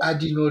are you no?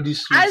 adding all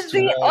this weight As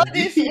to the all her?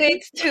 this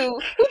weight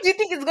too. Who do you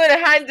think is going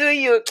to handle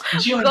you?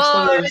 Do you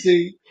understand what God. I'm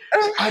saying?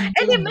 And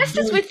And it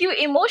messes don't. with you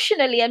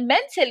emotionally and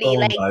mentally. Oh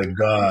Like, my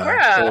god!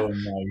 bruh. Oh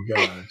my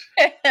god!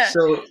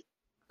 So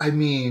I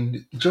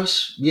mean,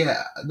 just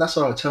yeah, that's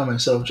what I'll tell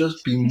myself.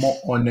 Just be more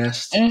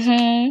honest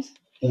Mm-hmm.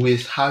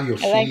 with how you're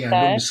I like feeling and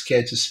don't be that.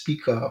 scared to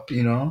speak up.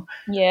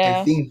 I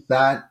Yeah. think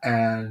that,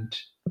 and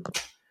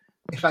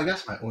in fact,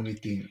 that's my only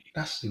thing.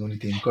 That's the only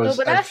thing No, because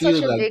but I that's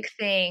such feel a like big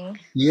thing.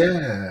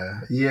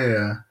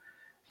 yeah,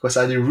 because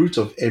at the root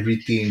of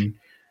everything,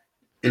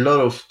 a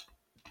lot of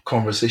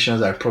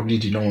conversations I probably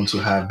did not want to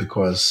have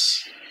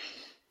because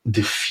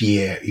the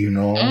fear,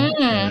 Mm.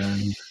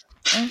 and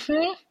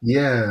Mm-hmm.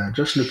 yeah,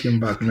 just looking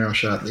back now,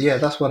 shot. Yeah,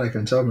 that's what I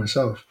can tell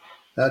myself.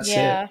 That's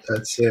it. Yeah.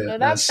 That's it. No,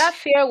 that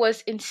fear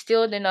was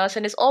instilled in us,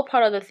 and it's all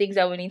part of the things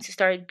that we need to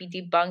start be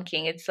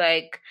debunking. It's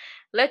like,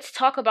 let's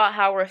talk about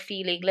how we're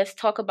feeling. Let's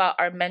talk about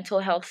our mental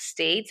health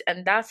states,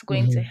 and that's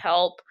going to Mhm.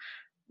 help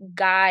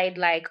guide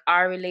like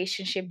our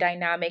relationship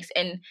dynamics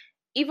and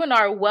even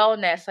our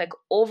wellness. Like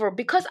over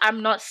because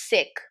I'm not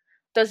sick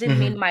doesn't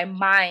mean Mhm. my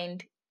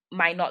mind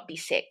might not be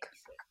sick.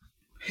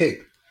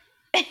 Hey,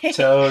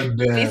 tell them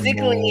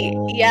Physically,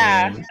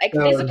 yeah, more. like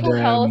Tell physical them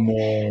health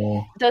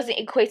more. doesn't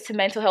equate to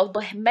mental health,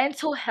 but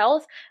mental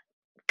health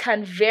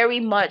can very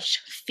much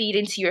feed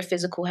into your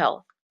physical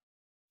health.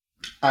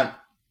 And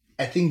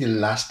I think the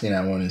last thing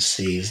I want to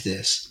say is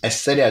this. I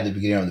said it at the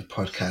beginning of the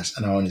podcast,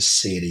 and I want to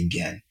say it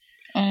again.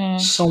 Mm.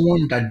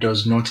 Someone that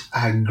does not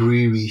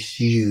agree with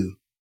you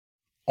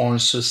on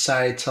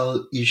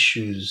societal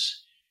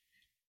issues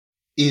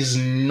is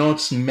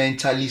not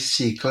mentally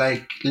sick.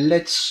 Like,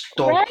 let's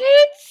stop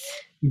Right?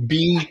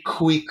 being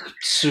quick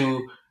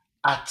to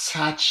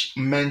attach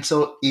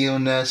mental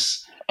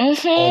illness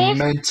or Mm-hmm.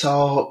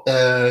 mental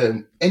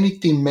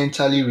anything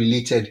mentally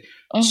related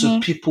to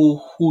Mm-hmm.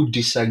 people who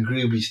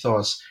disagree with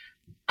us.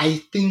 I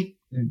think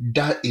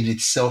that in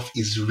itself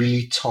is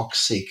really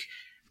toxic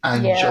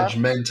and Yeah.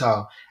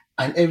 judgmental,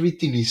 and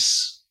everything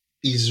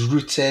is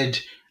rooted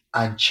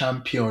and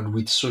championed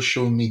with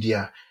social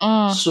media.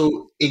 Mm.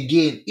 So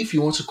again, if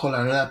you want to call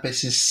another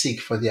person sick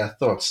for their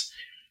thoughts,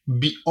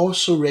 be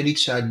also ready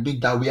to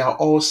admit that we are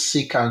all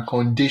sick and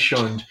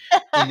conditioned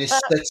in a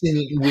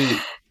certain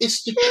way.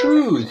 It's the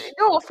truth.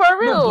 No, for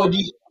real.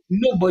 Nobody,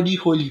 nobody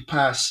holy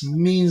pass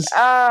means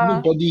Uh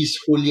nobody is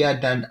holier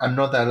than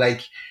another.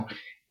 Like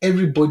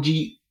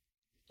everybody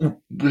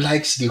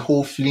likes the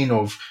whole feeling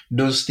of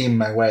those things.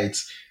 My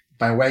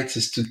white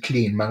is too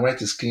clean. My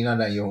white is cleaner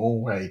than your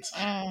own white.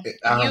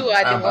 you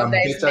are the one I'm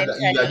that is better than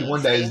you are the mentally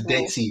one that is stable.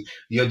 dirty.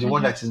 You're the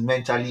one Mm-hmm. that is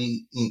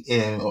mentally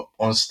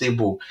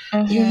unstable.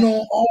 Mm-hmm.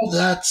 All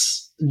that.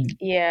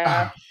 Yeah.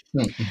 Ah,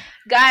 mm,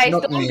 Guys,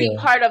 not don't me. be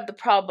part of the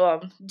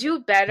problem. Do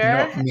better.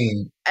 Not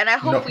me. And I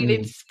hope Not we've me.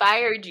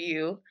 inspired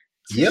you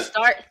to Yep.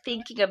 start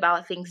thinking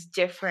about things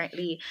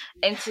differently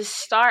and to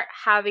start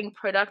having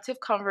productive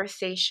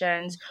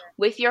conversations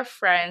with your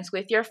friends,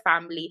 with your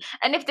family.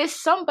 And if there's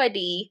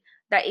somebody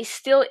that is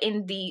still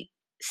in the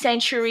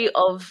century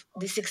of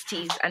the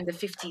 60s and the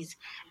 50s,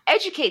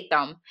 educate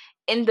them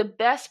in the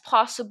best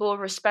possible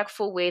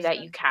respectful way that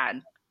you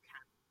can.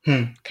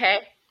 Hmm.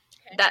 Okay?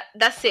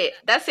 That's it.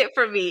 That's it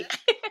for me.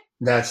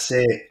 That's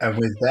it. And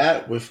with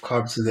that, we've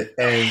come to the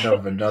end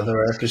of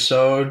another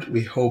episode.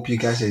 We hope you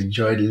guys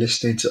enjoyed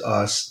listening to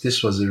us.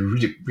 This was a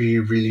really, really,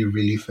 really,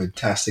 really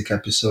fantastic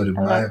episode, in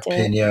I my loved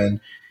it.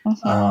 opinion.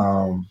 Mm-hmm.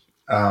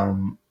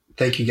 Um,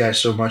 Thank you guys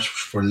so much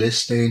for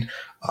listening.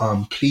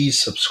 Please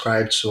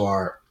subscribe to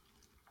our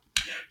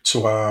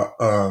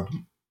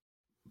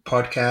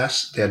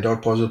podcast, the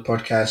Adult Puzzle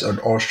Podcast, on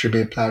all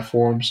streaming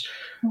platforms.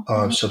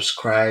 Mm-hmm.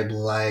 Subscribe,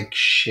 like,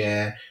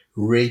 share,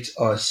 rate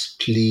us,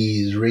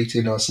 please.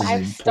 Rating us is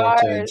 5 stars,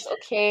 important.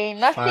 okay?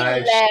 Nothing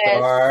 5 less.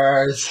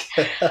 stars.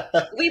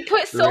 We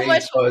put so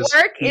much Rate us,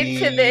 work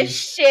into this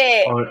please,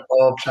 shit. on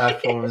all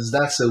platforms.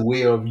 That's a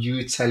way of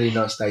you telling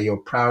us that you're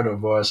proud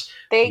of us.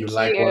 You Thank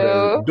like what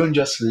you you. don't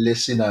just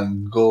listen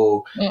and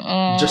go.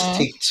 Just Mm-mm.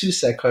 take 2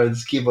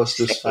 seconds, give us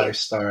those Say 5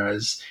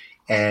 stars,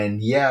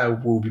 and yeah,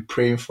 we'll be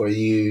praying for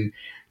you.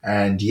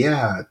 And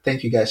yeah,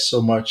 thank you guys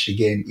so much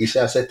again. You see,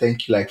 I said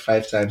thank you like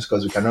 5 times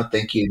because we cannot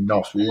thank you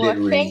enough, we're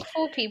literally.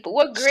 thankful people.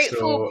 We're grateful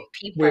So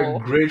we're people.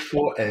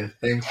 grateful and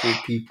thankful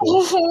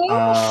people.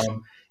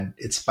 Mhm.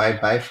 It's bye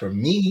bye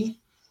from me.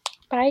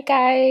 Bye,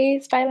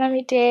 guys. Bye,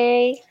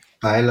 Lamide.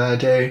 Bye,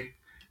 Lade.